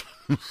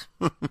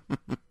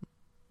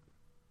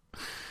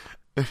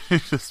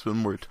 It's just spend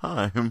more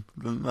time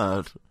than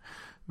that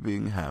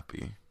being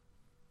happy.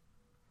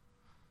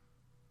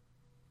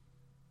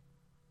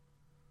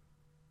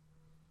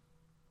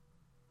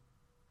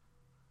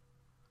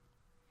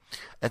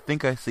 I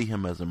think I see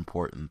him as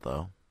important,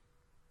 though.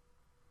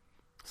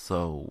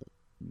 So,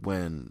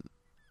 when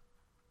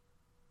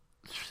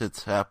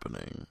shit's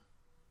happening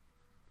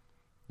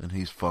and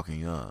he's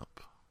fucking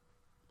up,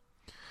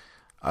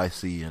 I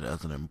see it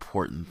as an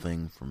important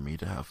thing for me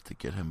to have to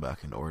get him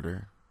back in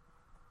order.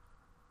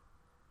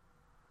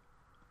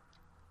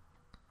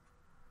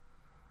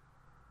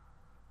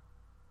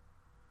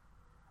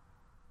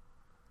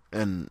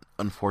 And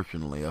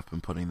unfortunately, I've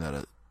been putting that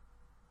at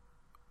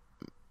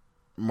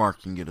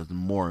marking it as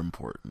more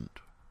important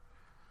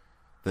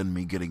than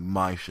me getting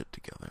my shit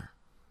together.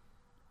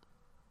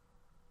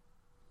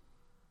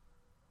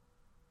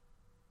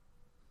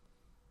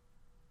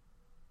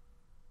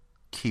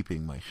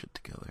 Keeping my shit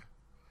together.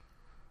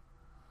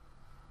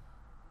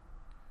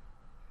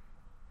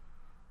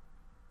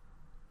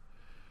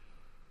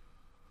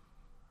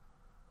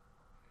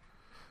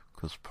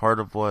 Because part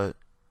of what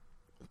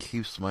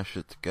keeps my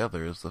shit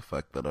together is the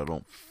fact that I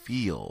don't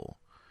feel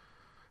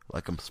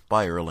like I'm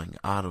spiraling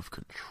out of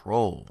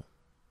control.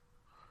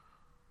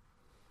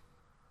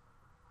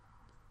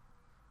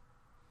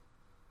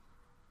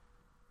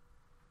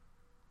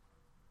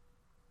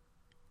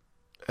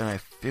 And I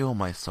feel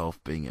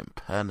myself being in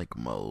panic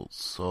mode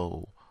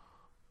so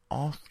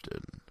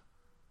often.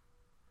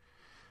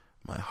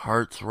 My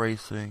heart's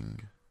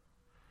racing.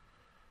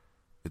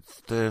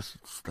 It's this,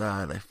 it's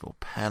that. I feel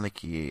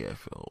panicky. I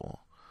feel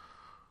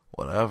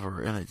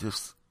whatever. And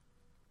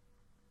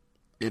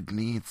it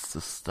needs to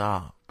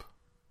stop.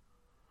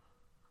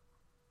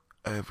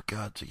 I've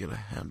got to get a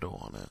handle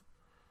on it.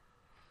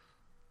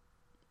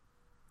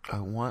 I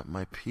want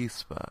my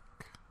peace back.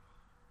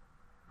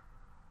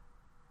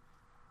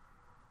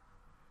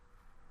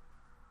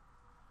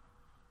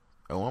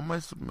 I want my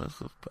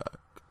submissive back.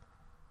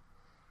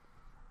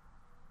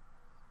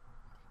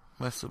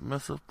 My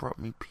submissive brought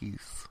me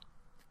peace.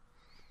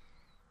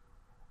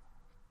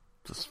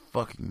 This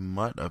fucking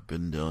mutt I've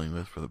been dealing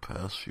with for the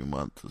past few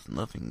months is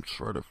nothing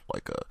short of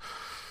like a...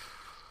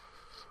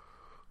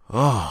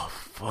 Oh,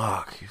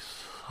 fuck. He's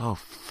so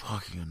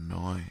fucking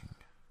annoying.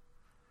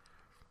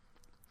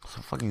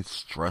 So fucking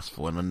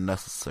stressful and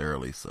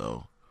unnecessarily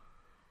so.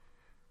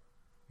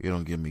 You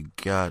don't give me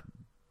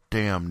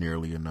goddamn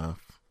nearly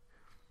enough.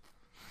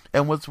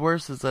 And what's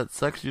worse is that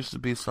sex used to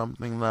be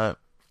something that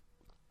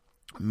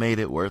made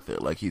it worth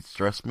it. Like, he'd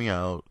stress me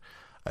out.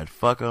 I'd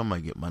fuck him.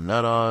 I'd get my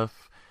nut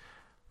off.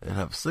 I'd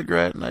have a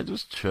cigarette and I'd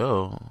just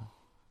chill.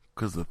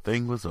 Because the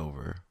thing was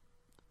over.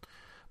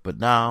 But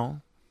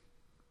now,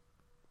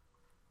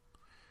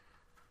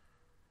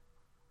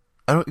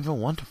 I don't even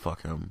want to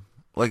fuck him.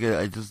 Like,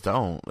 I just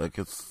don't. Like,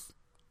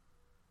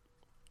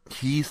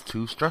 he's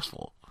too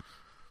stressful.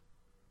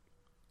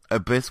 I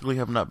basically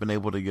have not been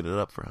able to get it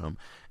up for him.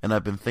 And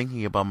I've been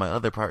thinking about my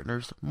other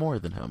partners more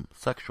than him,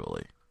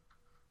 sexually.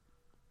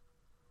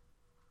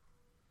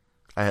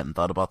 I hadn't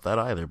thought about that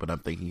either, but I'm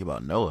thinking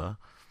about Noah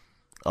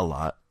a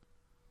lot,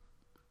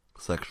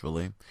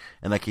 sexually.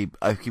 And I keep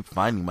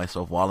finding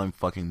myself while I'm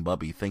fucking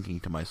Bubby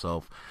thinking to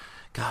myself,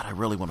 God, I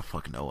really want to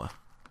fuck Noah.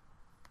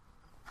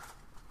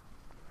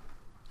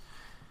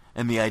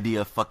 And the idea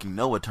of fucking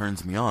Noah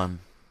turns me on.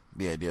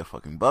 The idea of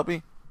fucking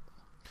Bubby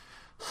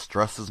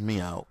stresses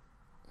me out.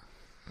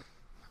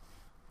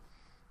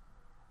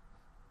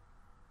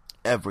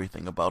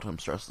 Everything about him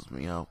stresses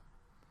me out.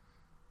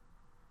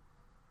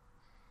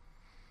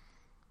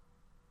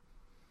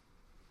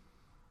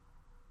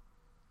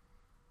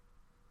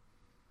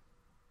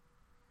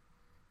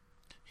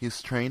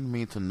 He's trained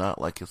me to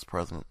not like his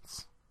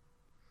presence.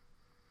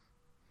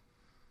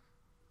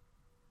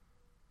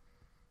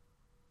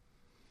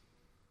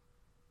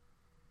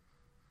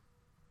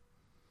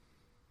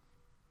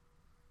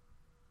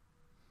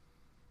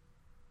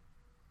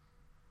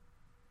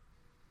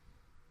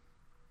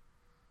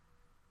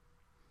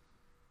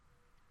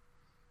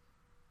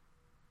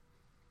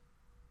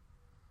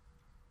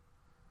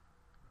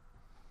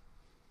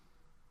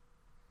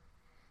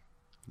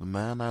 The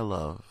man I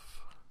love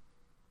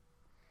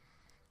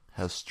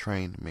has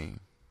trained me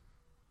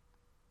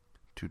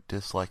to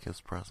dislike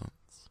his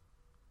presence.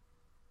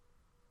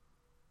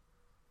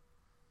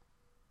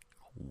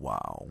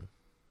 Wow.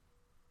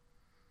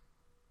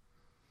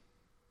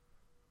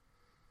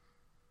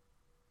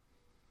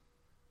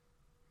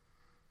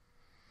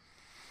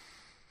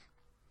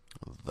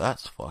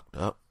 That's fucked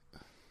up.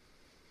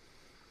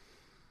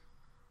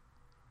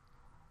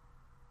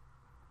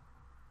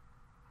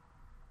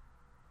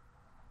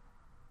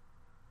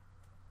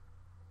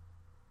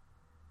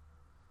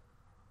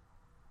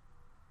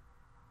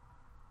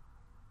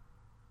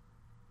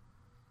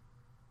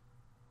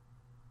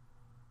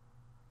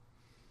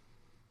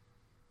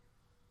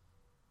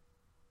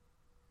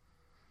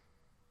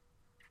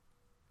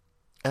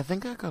 I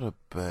think I go to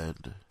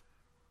bed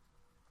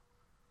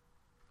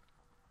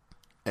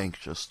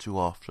anxious too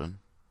often.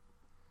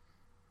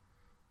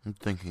 I'm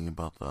thinking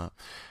about that.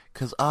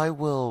 'Cause I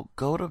will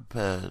go to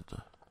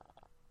bed,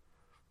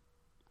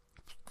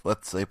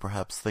 let's say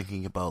perhaps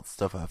thinking about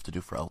stuff I have to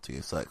do for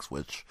LTA sex,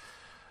 which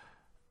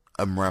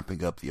I'm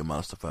ramping up the amount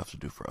of stuff I have to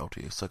do for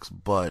LTA sex,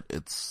 but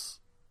it's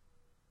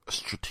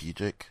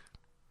strategic.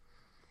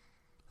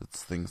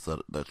 It's things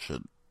that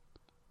should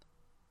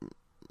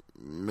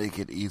make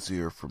it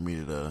easier for me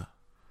to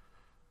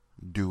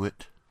do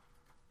it.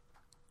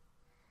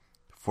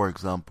 For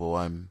example,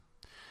 I'm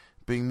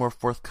being more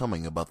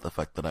forthcoming about the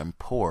fact that I'm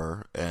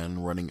poor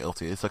and running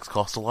LTA sex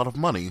costs a lot of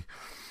money.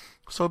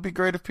 So it'd be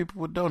great if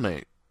people would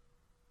donate.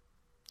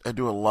 I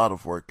do a lot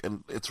of work,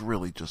 and it's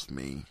really just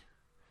me.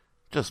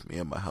 Just me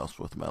in my house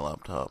with my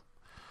laptop.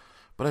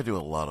 But I do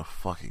a lot of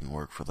fucking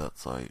work for that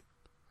site.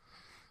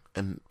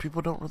 And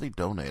people don't really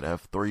donate. I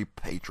have 3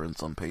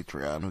 patrons on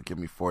Patreon who give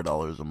me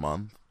 $4 a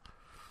month.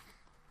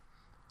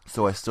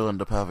 So I still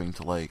end up having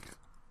to, like,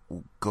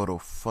 go to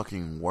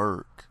fucking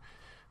work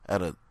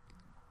at a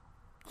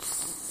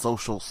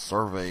social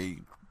survey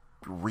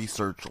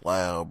research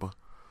lab.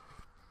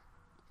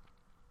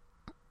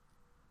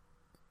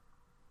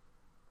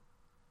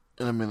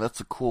 And I mean,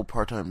 that's a cool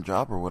part-time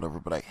job or whatever,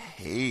 but I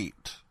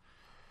hate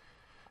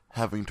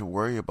having to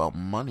worry about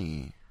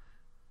money.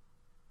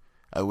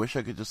 I wish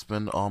I could just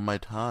spend all my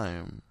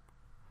time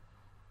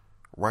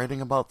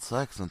writing about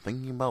sex and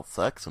thinking about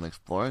sex and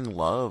exploring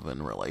love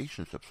and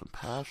relationships and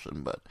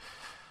passion, but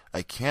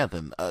I can't,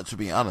 and to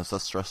be honest,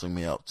 that's stressing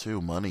me out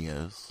too. Money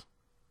is.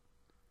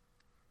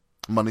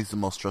 Money's the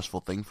most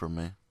stressful thing for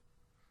me.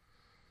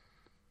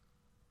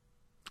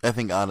 I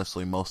think,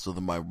 honestly, most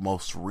of my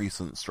most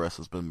recent stress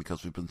has been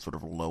because we've been sort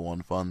of low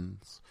on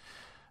funds.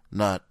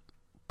 Not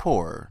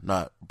poor,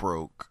 not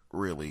broke,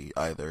 really,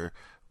 either,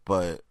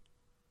 but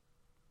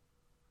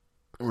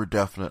we're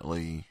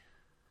definitely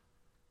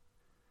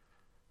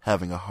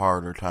having a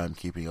harder time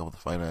keeping up with the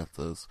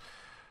finances.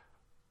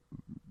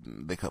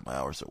 They cut my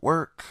hours at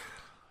work.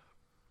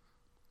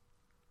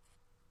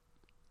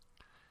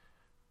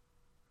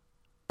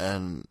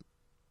 And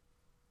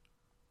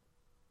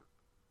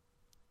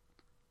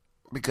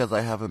because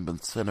I haven't been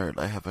centered,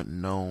 I haven't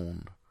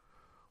known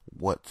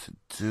what to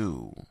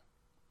do.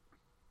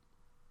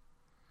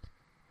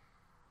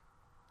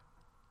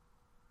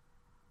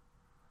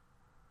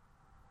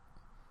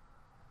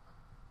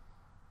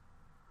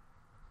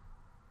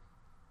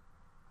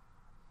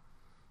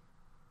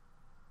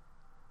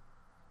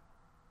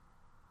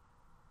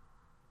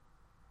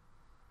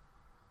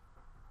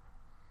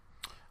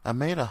 I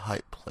made a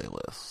hype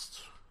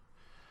playlist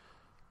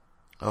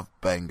of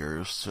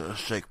bangers to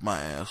shake my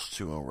ass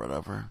to or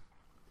whatever.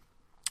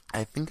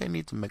 I think I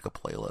need to make a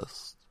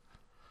playlist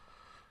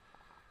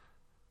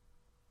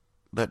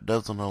that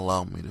doesn't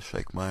allow me to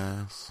shake my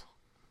ass.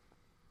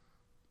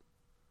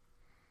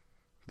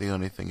 The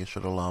only thing it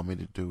should allow me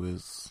to do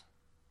is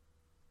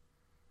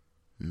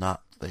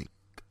not think.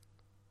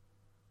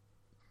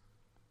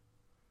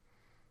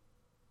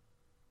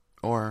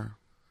 Or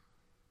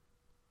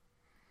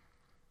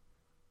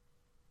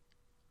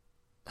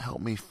help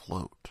me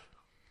float.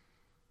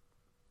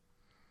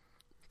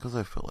 Because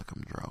I feel like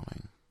I'm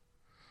drowning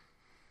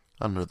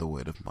under the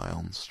weight of my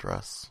own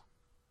stress.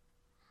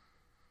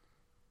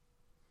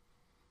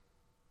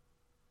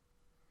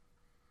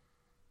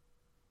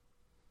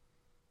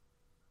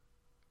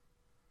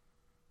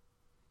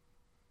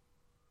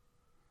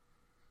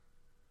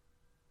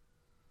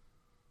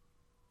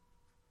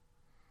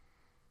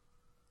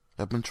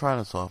 I've been trying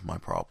to solve my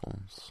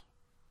problems.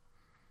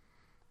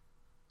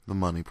 The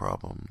money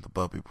problem, the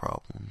bubby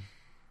problem.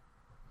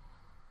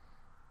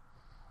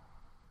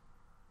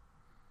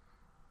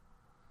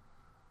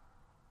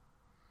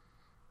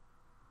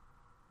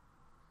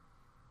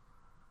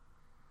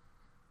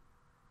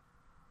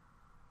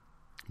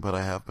 But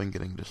I have been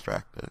getting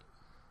distracted.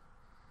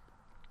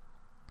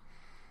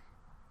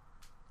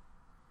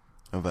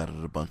 I've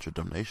added a bunch of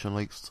donation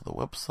links to the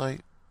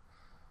website.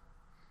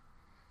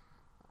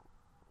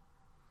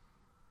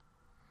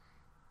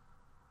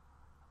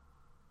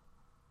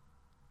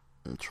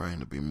 I'm trying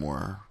to be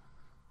more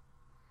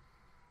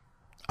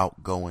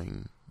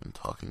outgoing and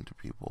talking to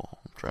people.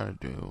 I'm trying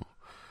to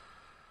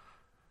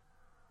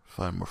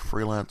find more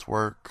freelance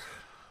work.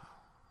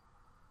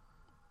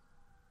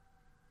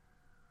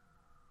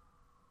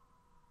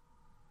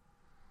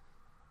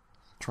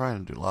 I'm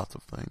trying to do lots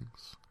of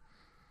things.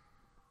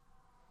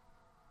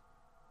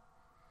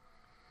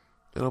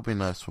 It'll be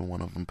nice when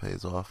one of them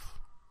pays off.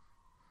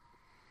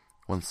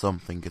 When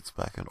something gets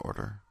back in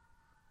order.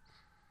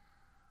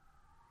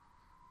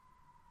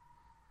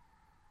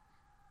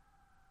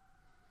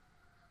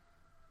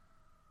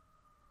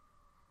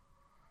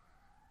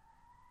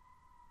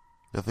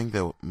 I think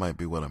that might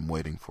be what I'm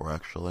waiting for,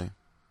 actually.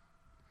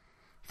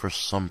 For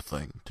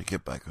something to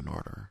get back in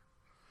order.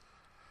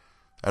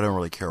 I don't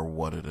really care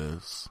what it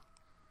is.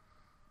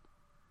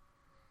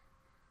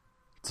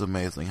 It's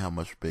amazing how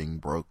much being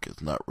broke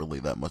is not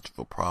really that much of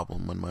a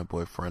problem when my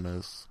boyfriend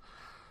is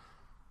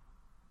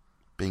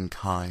being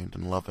kind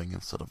and loving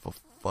instead of a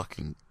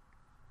fucking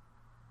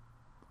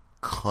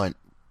cunt,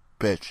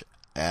 bitch,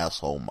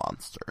 asshole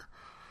monster.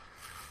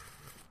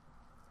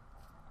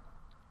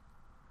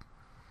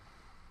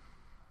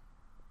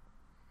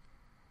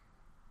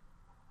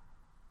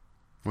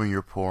 When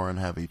you're poor and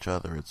have each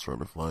other, it's sort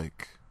of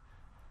like,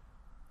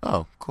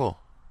 oh, cool.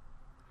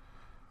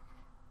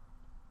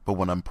 But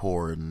when I'm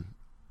poor and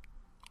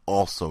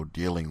also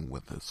dealing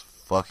with this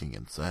fucking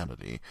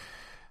insanity,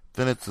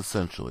 then it's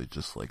essentially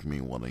just like me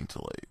wanting to,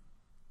 like,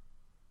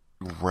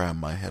 ram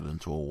my head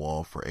into a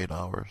wall for 8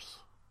 hours.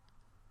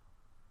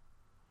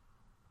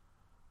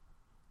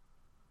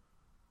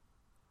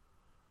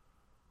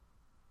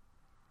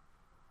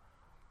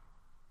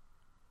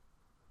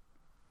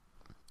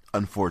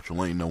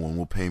 Unfortunately, no one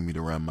will pay me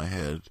to ram my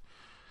head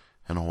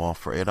in a wall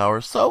for 8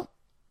 hours, so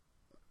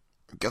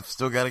I guess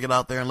still gotta get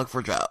out there and look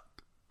for a job.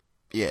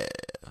 Yeah.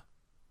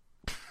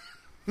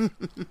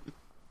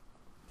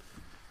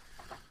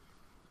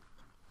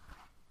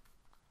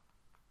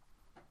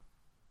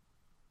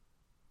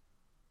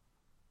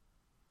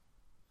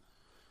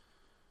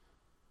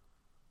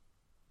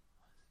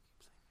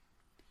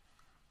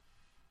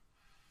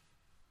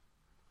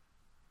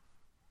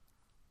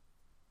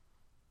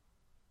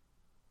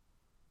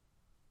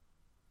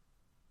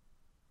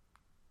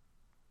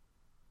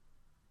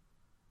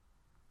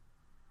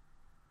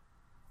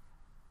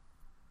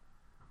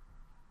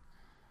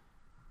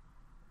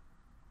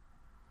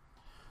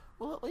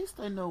 Well, at least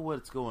I know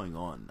what's going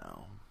on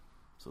now.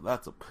 So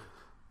that's a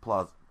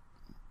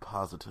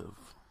positive.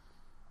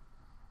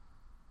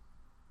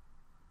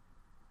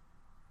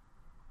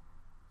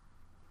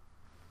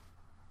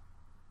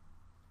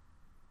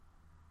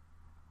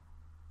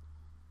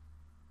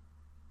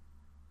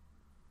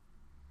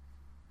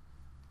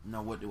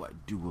 Now, what do I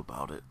do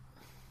about it?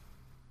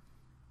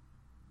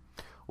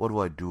 What do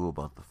I do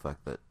about the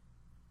fact that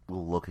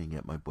looking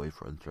at my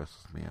boyfriend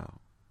stresses me out?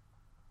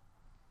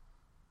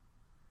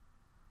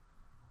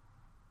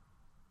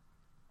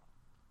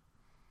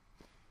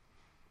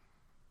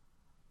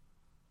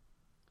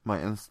 My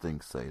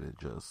instincts say to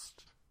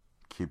just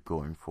keep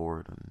going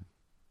forward, and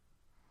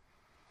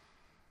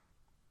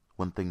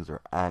when things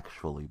are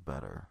actually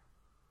better,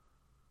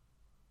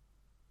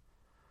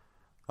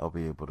 I'll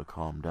be able to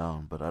calm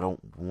down, but I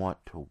don't want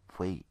to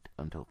wait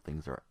until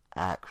things are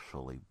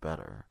actually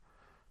better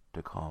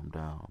to calm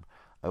down.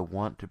 I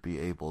want to be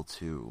able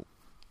to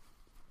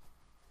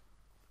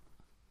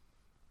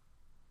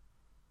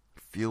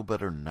feel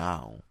better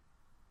now.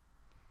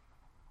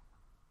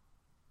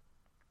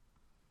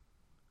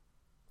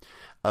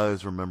 I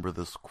always remember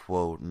this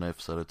quote, and I've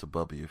said it to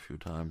Bubby a few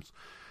times.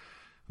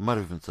 I might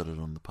have even said it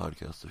on the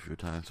podcast a few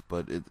times,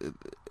 but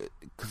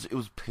because it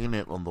was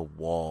painted on the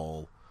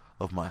wall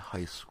of my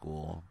high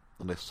school,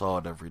 and I saw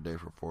it every day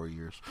for 4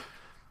 years.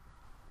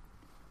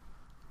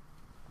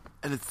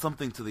 And it's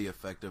something to the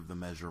effect of the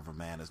measure of a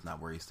man is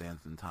not where he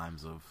stands in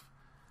times of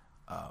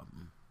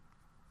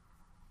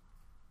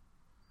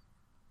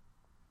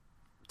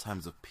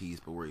peace,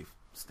 but where he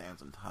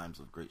stands in times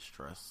of great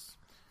stress.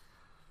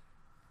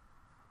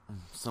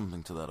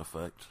 Something to that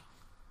effect.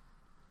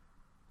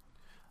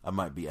 I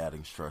might be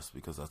adding stress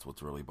because that's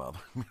what's really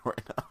bothering me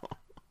right now.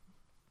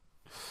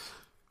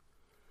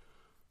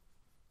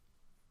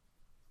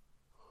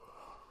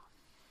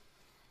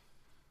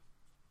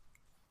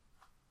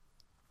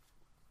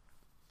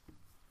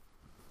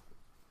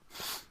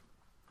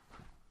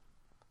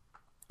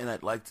 And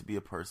I'd like to be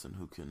a person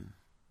who can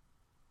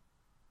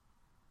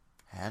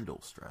handle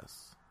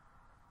stress.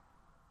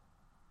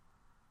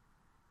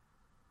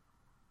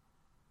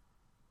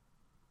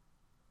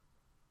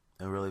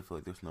 I really feel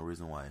like there's no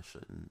reason why I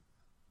shouldn't.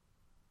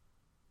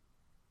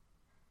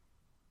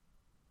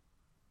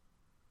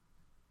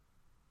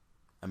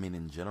 I mean,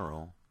 in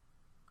general,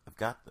 I've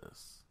got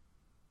this.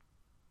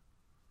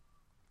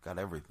 I've got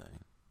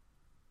everything.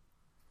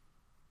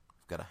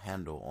 I've got a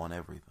handle on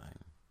everything.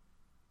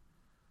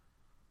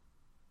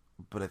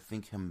 But I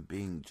think him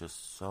being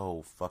just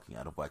so fucking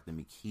out of whack, let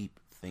me keep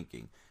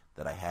thinking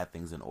that I had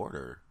things in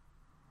order,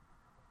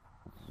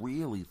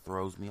 really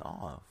throws me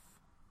off.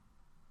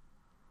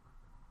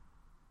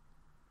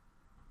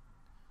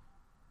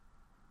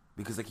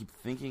 Because I keep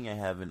thinking I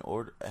have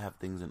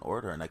things in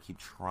order, and I keep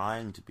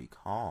trying to be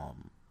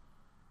calm.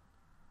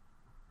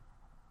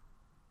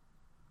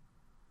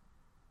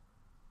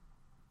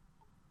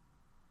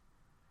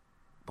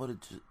 But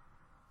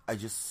I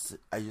just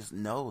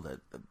know that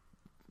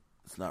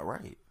it's not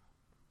right.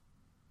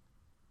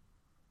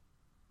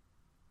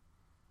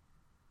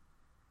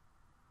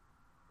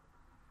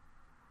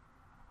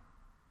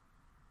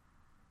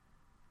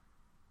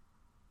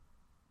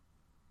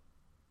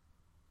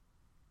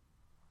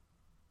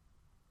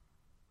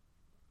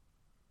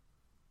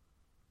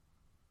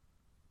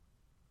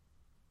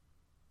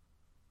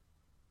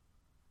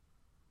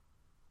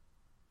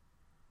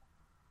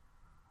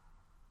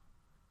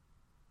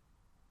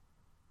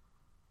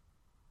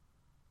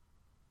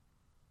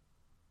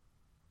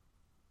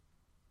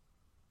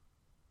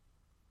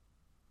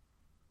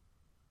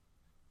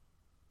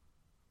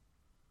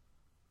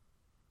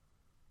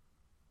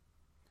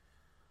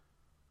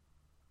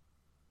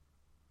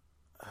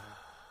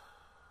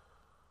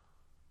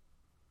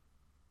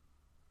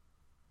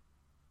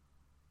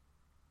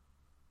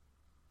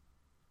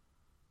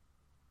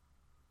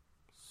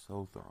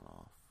 So thrown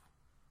off.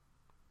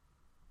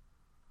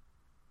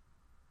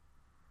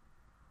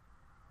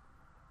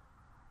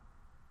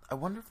 I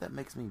wonder if that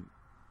makes me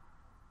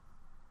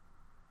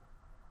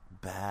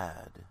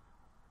bad.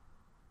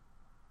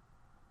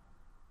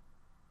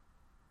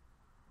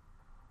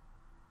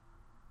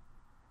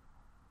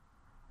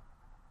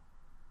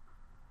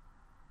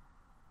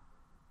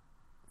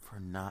 For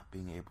not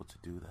being able to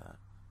do that.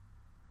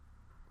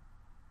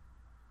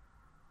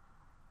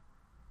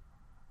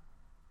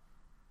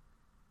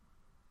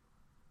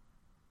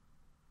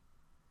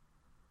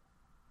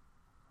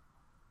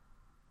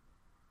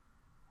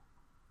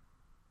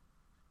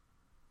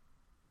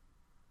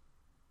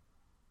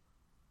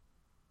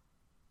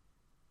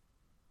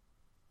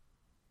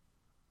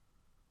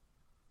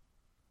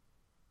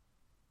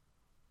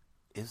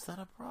 Is that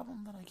a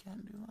problem that I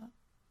can't do that?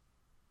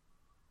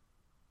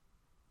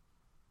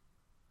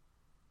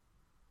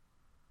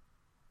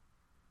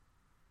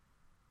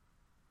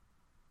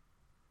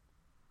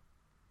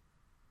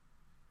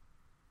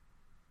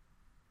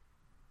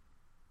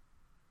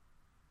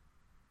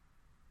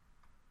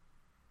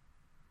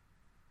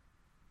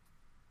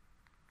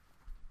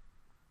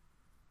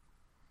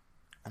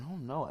 I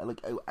don't know.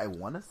 I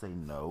want to say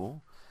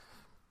no.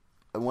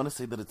 I want to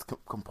say that it's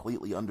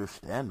completely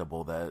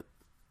understandable that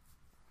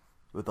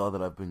with all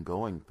that I've been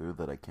going through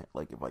that I can't,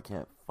 like, if I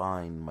can't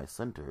find my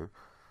center,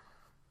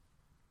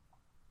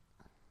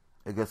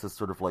 I guess it's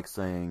sort of like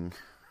saying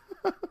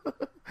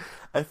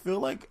I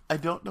feel like I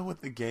don't know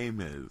what the game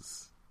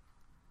is.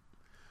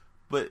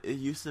 But it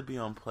used to be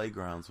on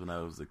playgrounds when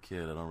I was a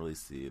kid. I don't really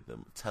see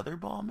them.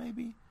 Tetherball,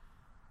 maybe?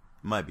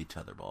 Might be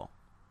tetherball.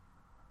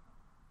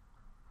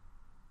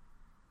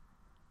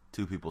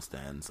 Two people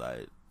stand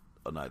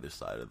on either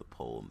side of the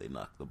pole, and they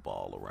knock the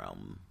ball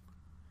around.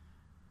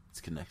 It's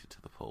connected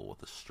to the pole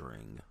with a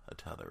string, a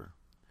tether.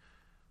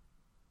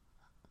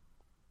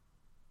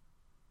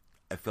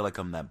 I feel like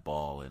I'm that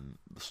ball, and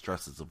the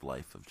stresses of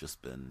life have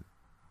just been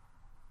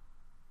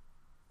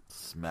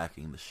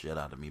smacking the shit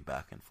out of me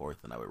back and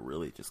forth, and I would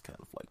really just kind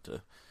of like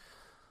to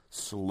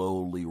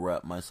slowly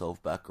wrap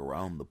myself back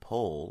around the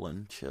pole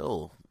and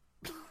chill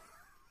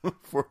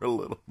for a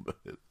little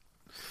bit.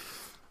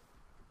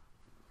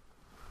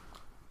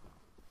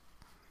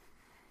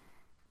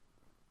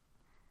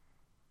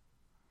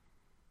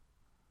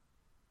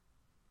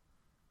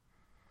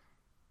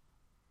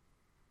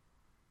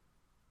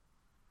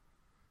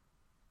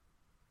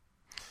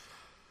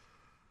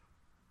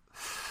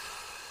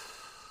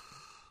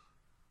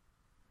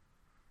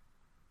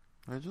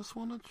 I just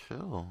want to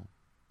chill.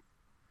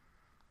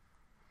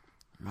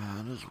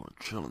 Man, I just want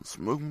to chill and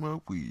smoke my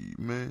weed,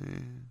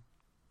 man.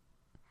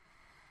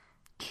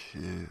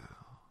 Chill.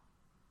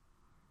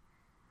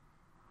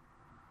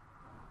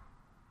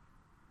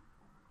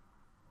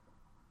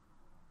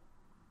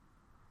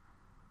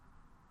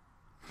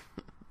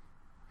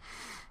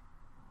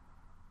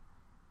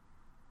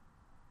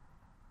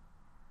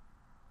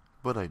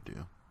 But I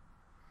do.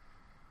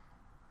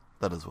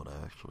 That is what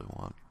I actually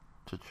want,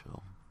 to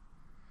chill.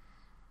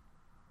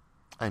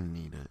 I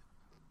need it.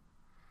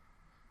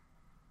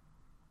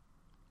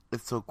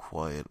 It's so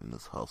quiet in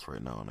this house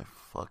right now, and I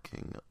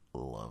fucking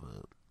love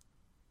it.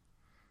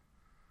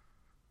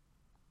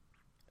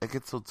 I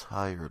get so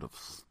tired of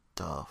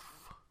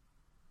stuff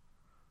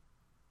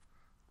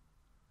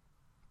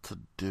to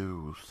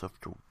do,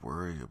 stuff to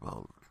worry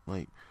about.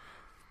 Like,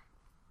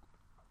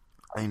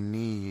 I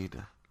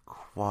need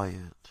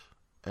quiet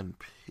and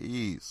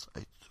peace.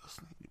 I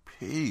just need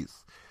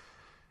peace.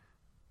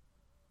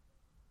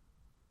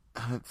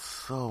 And it's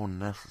so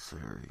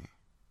necessary.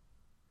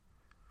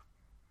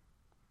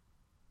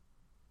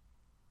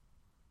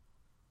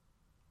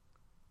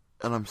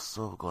 And I'm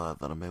so glad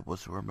that I'm able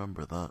to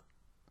remember that.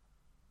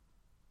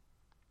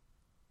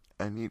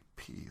 I need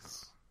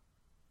peace.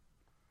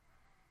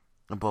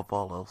 Above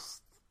all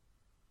else,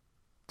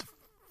 to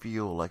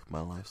feel like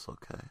my life's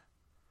okay.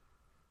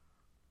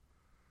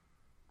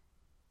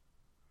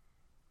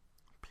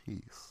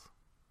 Peace.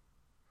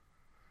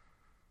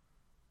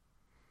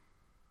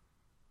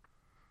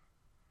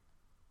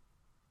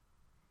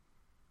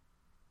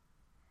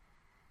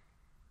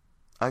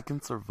 I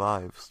can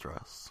survive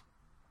stress.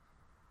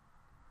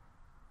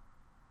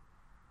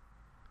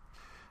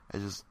 I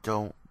just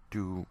don't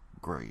do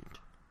great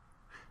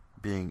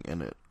being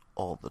in it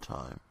all the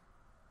time.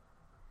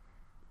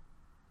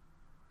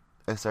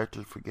 I start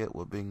to forget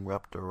what being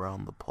wrapped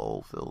around the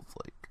pole feels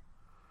like.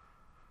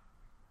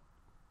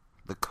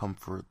 The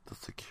comfort, the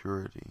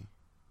security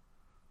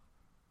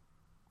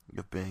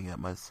of being at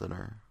my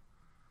center.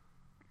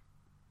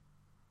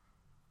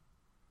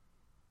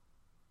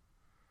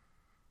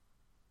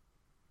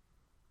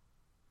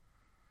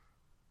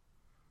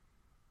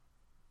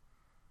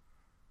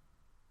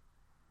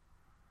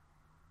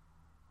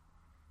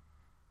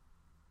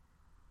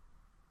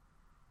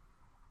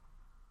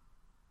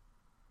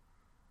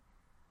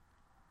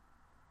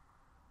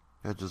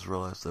 I just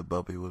realized that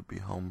Bubby would be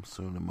home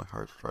soon and my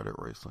heart started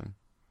racing.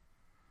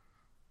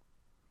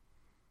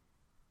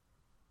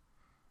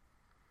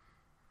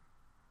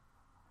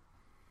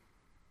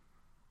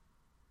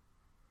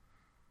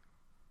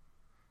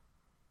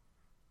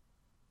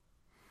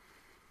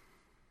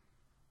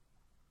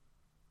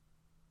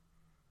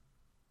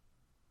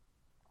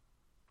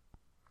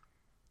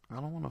 I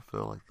don't want to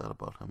feel like that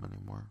about him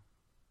anymore.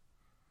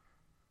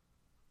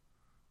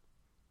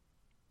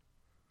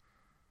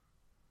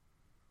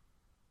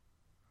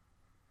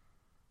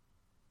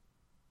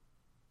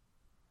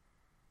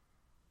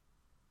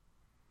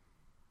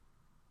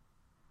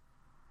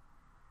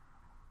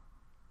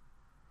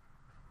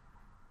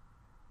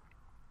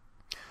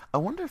 I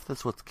wonder if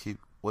that's what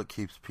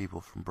keeps people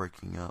from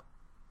breaking up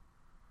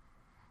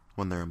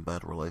when they're in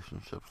bad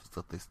relationships, is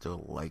that they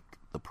still like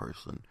the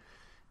person,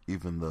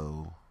 even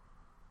though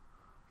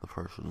the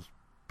person is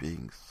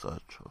being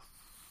such a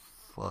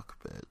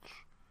fuck bitch.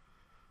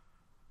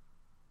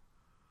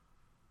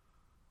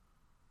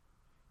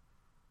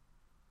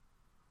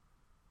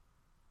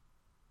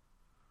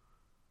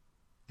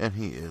 And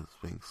he is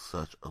being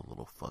such a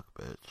little fuck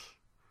bitch.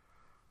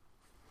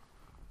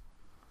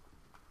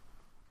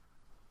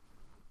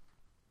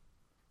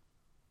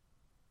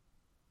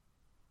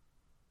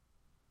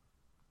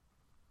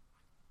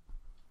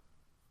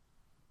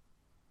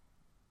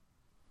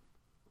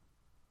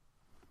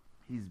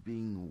 He's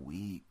being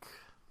weak.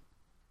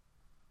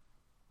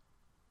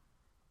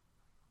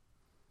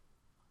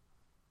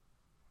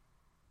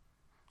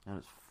 And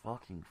it's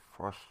fucking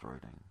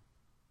frustrating.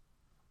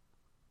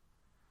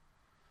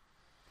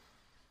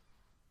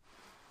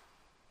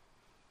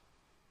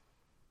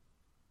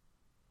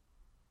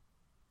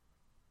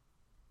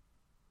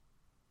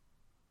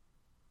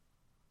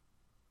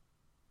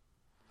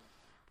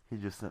 He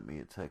just sent me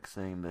a text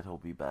saying that he'll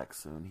be back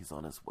soon. He's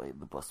on his way.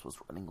 The bus was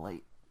running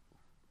late.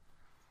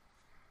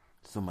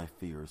 So my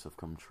fears have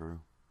come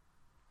true.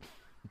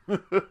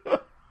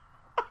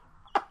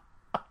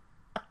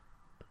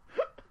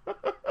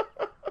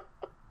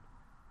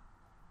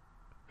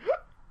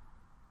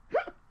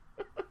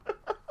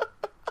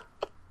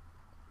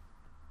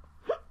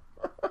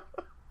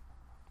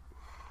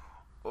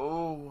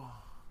 Oh.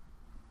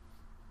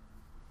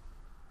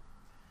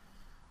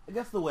 I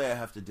guess the way I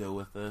have to deal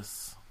with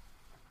this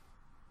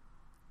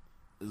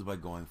is by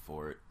going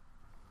for it.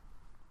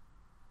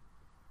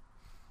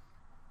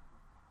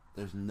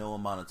 There's no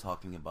amount of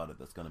talking about it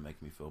that's going to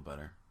make me feel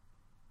better.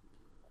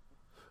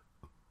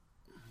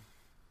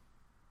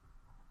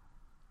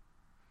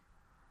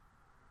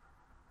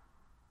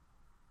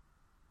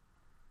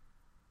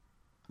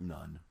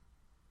 None.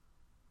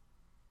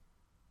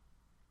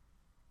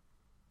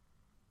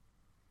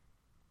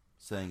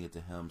 saying it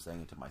to him,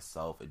 saying it to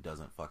myself, it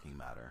doesn't fucking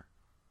matter.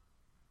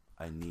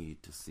 I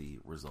need to see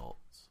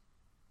results.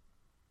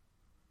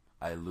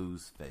 I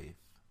lose faith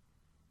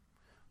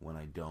when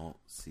I don't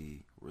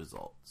see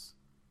results.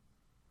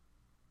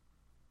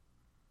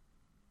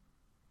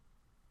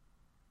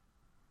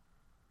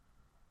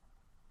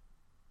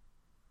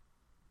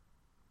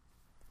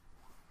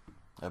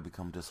 I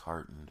become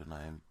disheartened and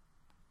I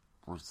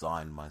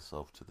resign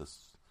myself to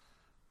this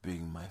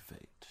being my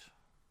fate.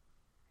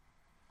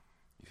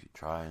 If you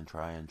try and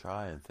try and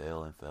try and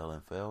fail and fail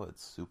and fail,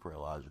 it's super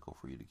illogical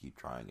for you to keep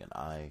trying, and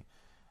I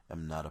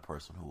am not a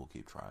person who will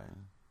keep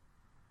trying.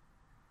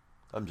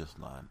 I'm just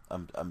not. I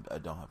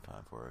don't have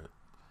time for it.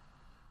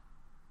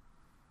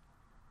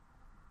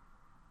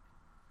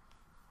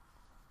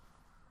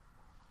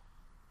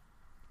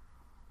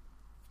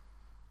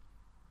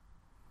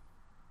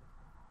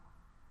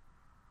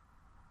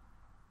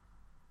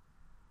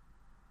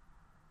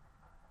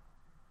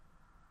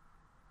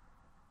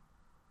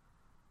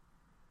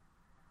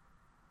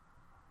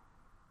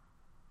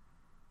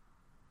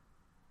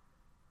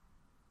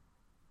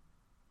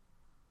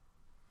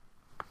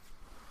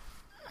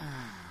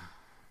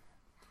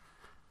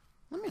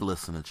 Let me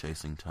listen to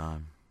Chasing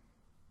Time.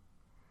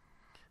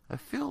 I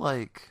feel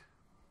like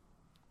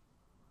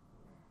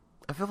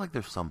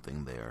there's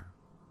something there.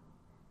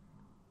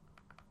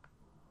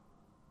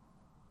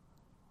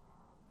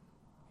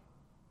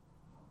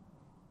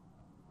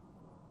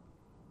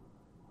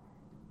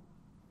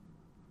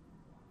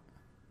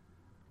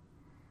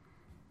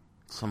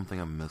 Something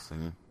I'm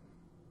missing.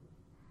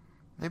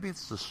 Maybe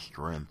it's the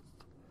strength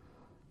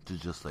to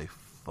just say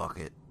fuck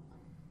it.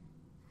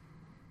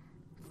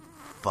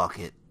 Fuck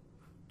it.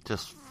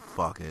 Just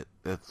fuck it.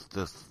 It's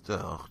just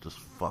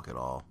fuck it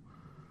all.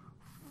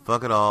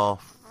 Fuck it all.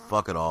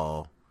 Fuck it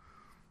all.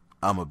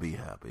 I'ma be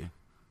happy.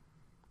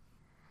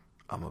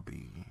 I'ma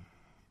be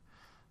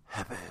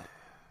happy.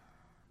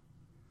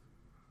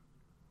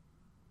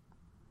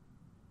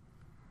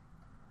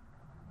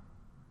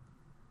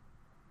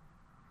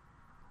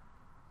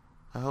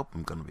 I hope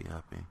I'm gonna be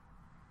happy.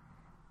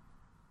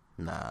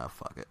 Nah,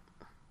 fuck it.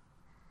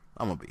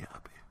 I'ma be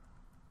happy.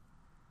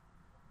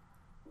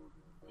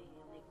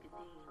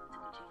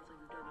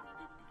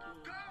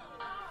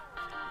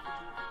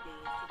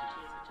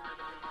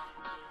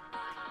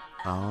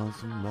 I want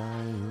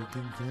somebody who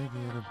can take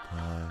it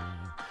apart.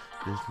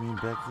 Push me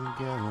back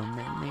together,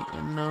 make me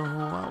know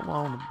who I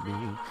wanna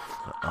be.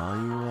 But all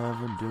you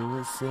ever do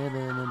is sit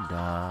in the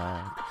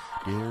dark,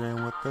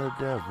 dealing with the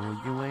devil.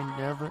 You ain't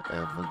never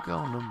ever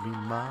gonna be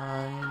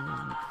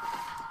mine.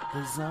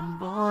 'Cause I'm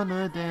born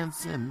to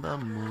dance in the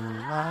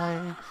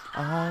moonlight.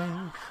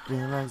 I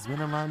feel like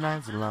spending my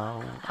nights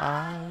alone.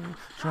 I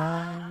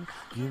try,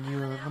 give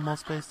you a little more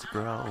space to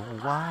grow.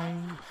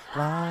 White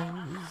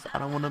lies, I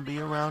don't wanna be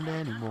around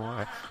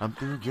anymore. I'm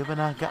through giving,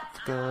 I got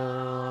to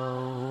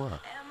go.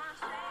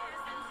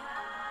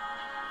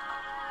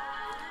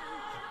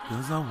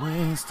 'Cause I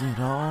wasted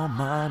all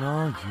mine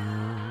on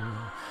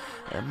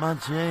you. Am I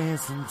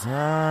chasing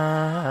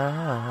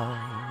time?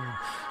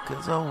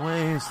 'Cause I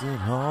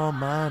wasted all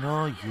mine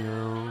on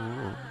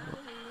you.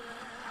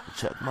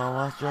 Check my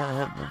watch, I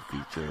had the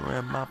feature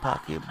in my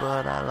pocket,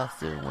 but I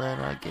lost it when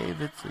I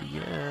gave it to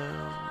you.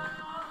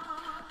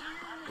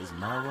 As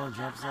my world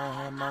drops, I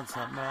had my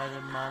top right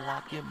in my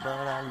locket,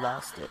 but I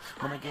lost it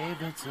when I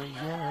gave it to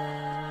you.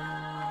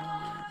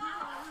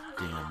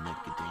 Damn,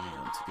 nigga,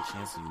 damn. Took a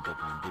chance and you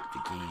double and dipped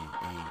again.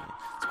 And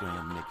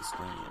scram, nigga,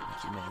 scram.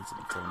 Hit your man, so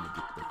they told me to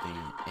get the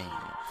thing. And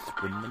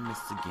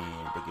reminisce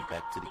again. Bring it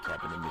back to the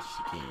cabin in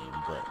Michigan.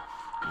 But,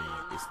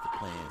 man, it's the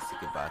plan. Say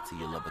goodbye to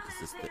your lover,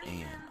 'cause it's the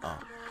end.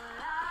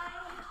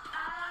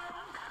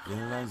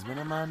 Feel like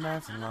spending my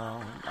nights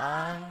alone.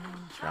 I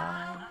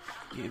try,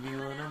 give you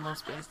a little more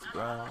space to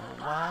grow.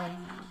 Why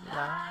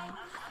lie?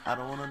 I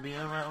don't wanna be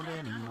around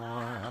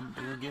anymore. I'm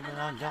through giving,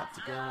 I got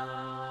to go.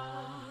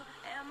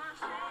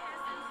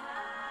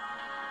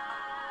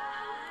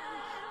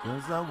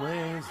 'Cause I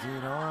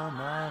wasted all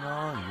mine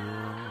on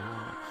you.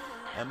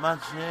 Am I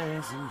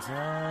chasing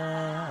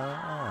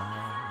time?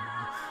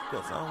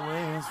 'Cause I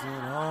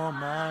wasted all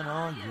mine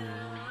on you.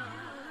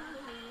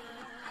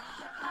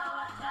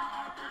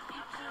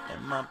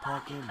 In my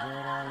pocket, but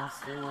I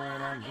lost it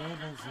when I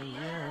gave it to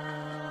you.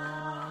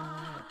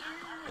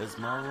 As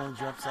my road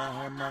drops, I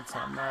had my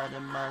time right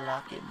in my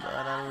locket,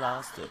 but I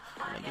lost it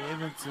when I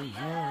gave it to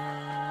you.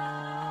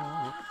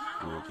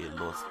 We'll get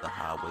lost the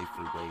highway,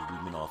 freeway,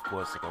 weaving off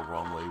course like a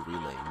wrong way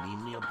relay. Me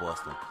near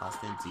Boston,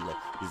 constant delay.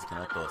 These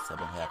kind of thoughts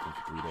haven't happened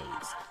for 3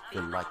 days.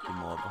 Feel like you're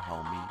more of a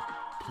homie.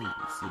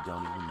 Please, you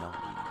don't even know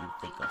me. You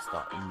think I'm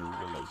starting new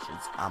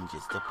relations. I'm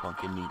just a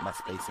punk and need my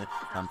space and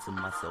time to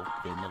myself,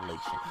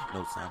 ventilation.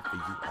 No time for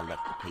you, I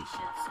lack the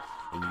patience.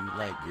 And you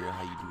like, girl,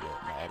 how you do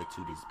that? My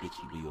attitude is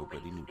bitchy, we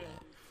already knew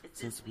that.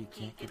 Since we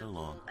can't get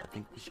along, I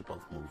think we should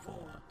both move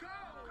on.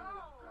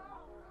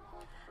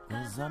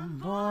 'Cause I'm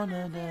born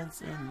to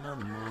dance in the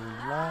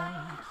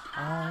moonlight.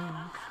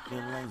 I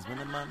feel like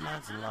spending my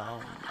nights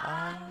alone.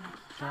 I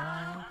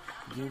try,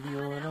 give you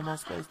a little more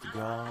space to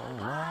grow.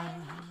 Why?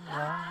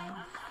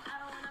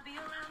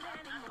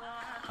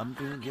 I'm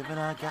gonna give it,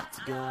 I got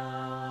to go.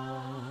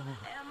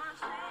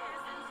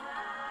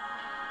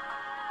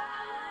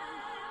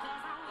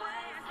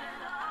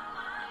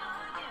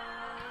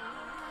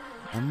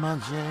 Am I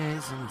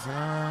chasing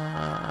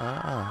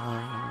time?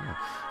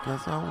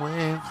 'Cause I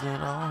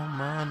wasted all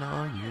mine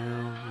on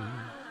you.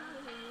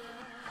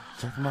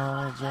 Check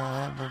my watch,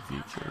 I have the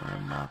future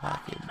in my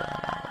pocket, but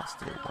I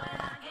lost it.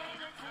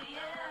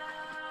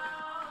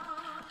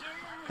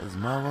 As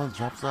mother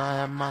drops, I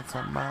have my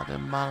time out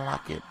in my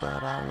locket,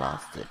 but I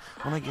lost it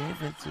when I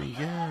gave it to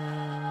you.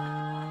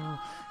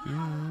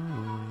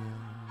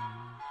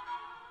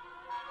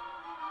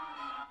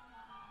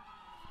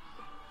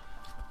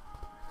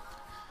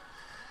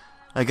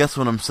 I guess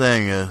what I'm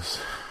saying is,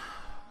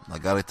 I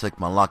gotta take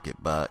my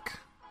locket back.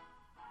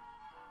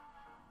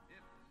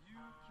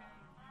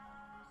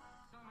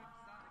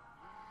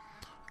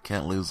 I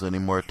can't lose any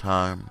more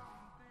time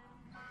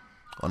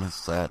on his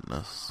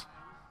sadness.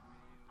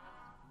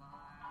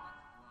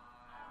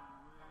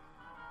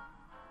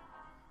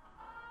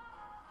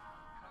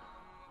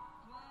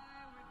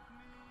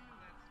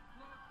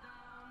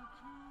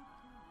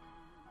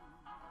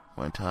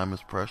 My time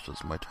is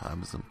precious. My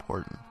time is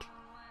important.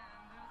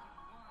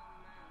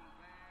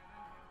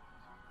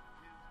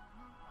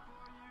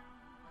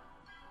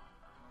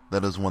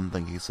 That is one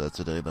thing he said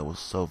today that was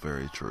so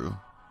very true.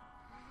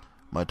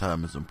 My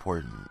time is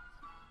important.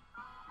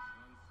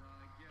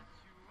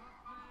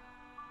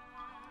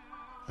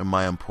 And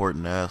my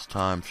important ass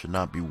time should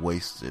not be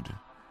wasted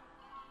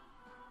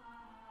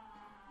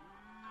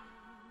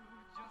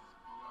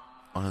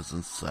on his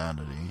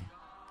insanity.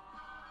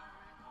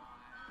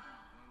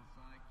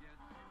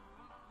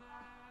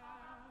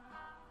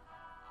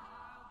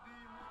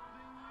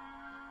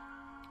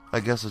 I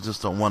guess I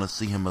just don't want to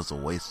see him as a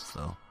waste,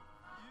 though.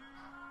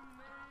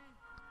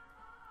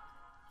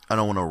 I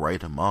don't want to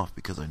write him off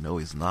because I know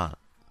he's not.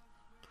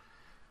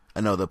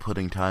 I know that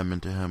putting time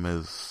into him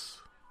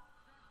is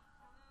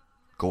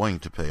going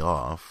to pay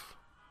off.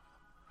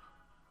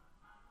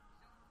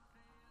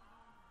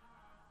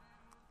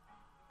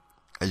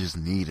 I just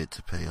need it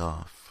to pay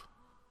off.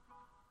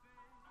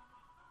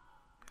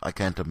 I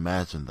can't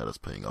imagine that it's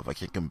paying off. I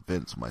can't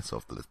convince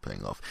myself that it's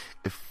paying off.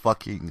 It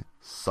fucking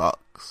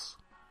sucks.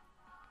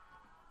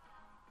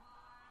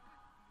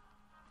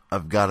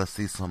 I've got to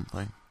see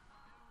something.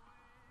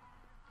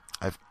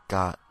 I've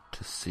got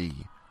to see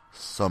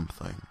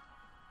something.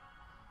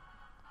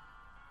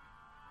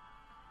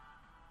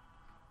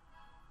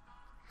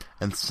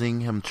 And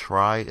seeing him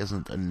try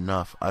isn't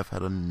enough. I've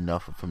had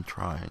enough of him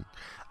trying.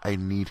 I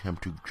need him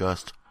to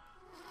just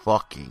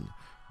fucking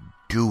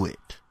do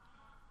it.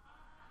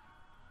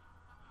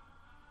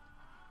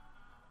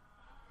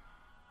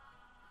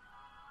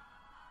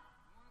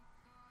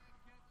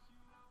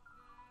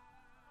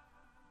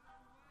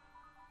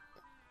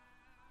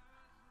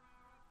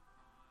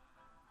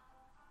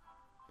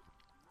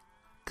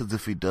 Because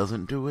if he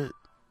doesn't do it,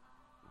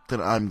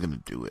 then I'm going to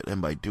do it.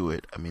 And by do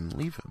it, I mean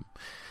leave him.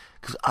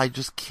 Because I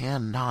just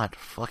cannot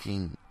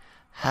fucking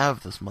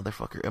have this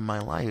motherfucker in my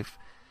life.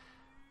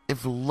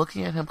 If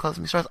looking at him causes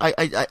me stress,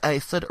 I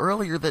said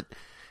earlier that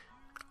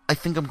I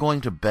think I'm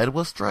going to bed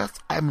with stress.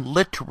 I'm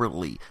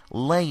literally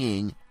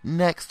laying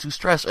next to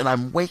stress, and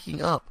I'm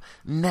waking up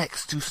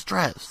next to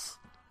stress.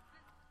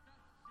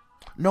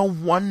 No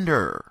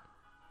wonder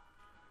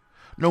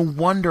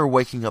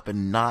waking up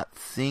and not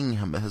seeing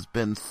him has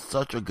been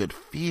such a good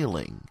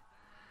feeling.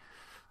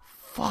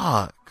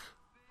 Fuck.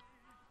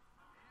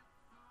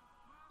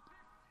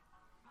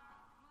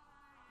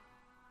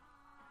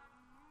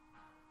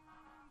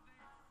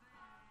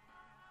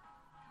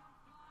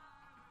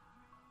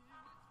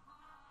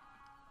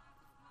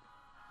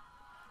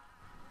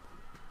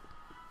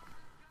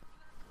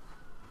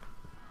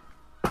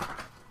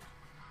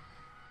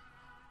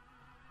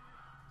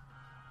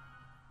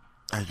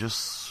 I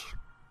just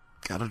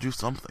gotta do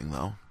something,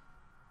 though.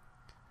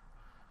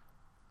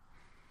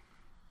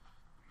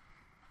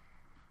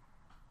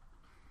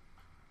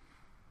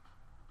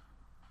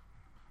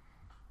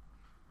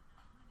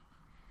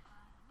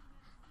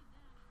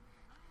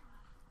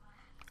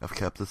 I've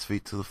kept his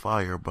feet to the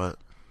fire, but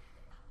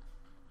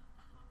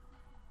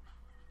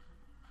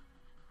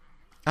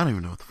I don't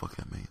even know what the fuck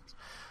that means.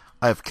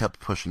 I have kept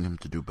pushing him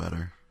to do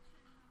better.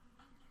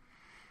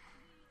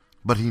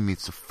 But he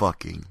needs to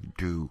fucking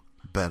do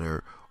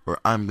better, or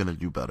I'm gonna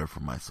do better for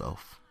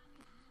myself.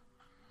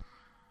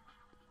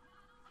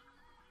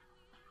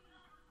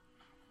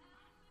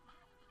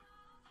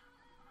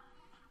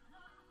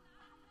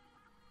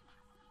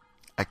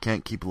 I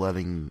can't keep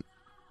letting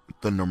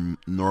the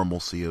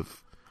normalcy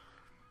of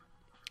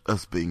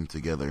us being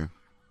together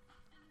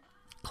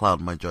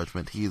cloud my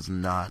judgment. He is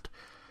not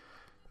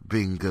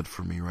being good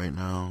for me right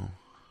now.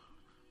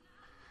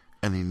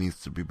 And he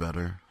needs to be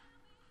better.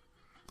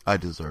 I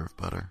deserve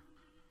better.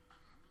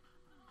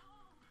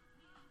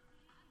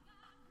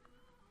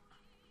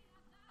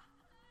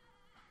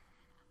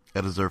 I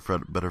deserve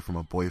better from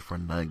a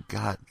boyfriend, and I'm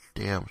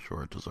goddamn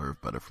sure I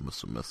deserve better from a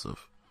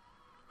submissive.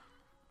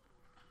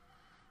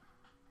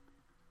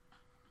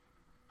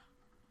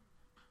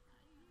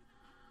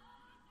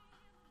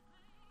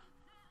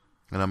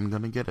 And I'm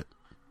gonna get it.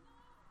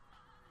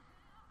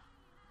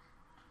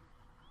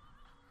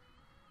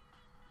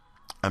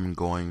 I'm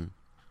going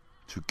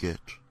to get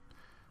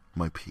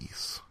my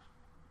peace.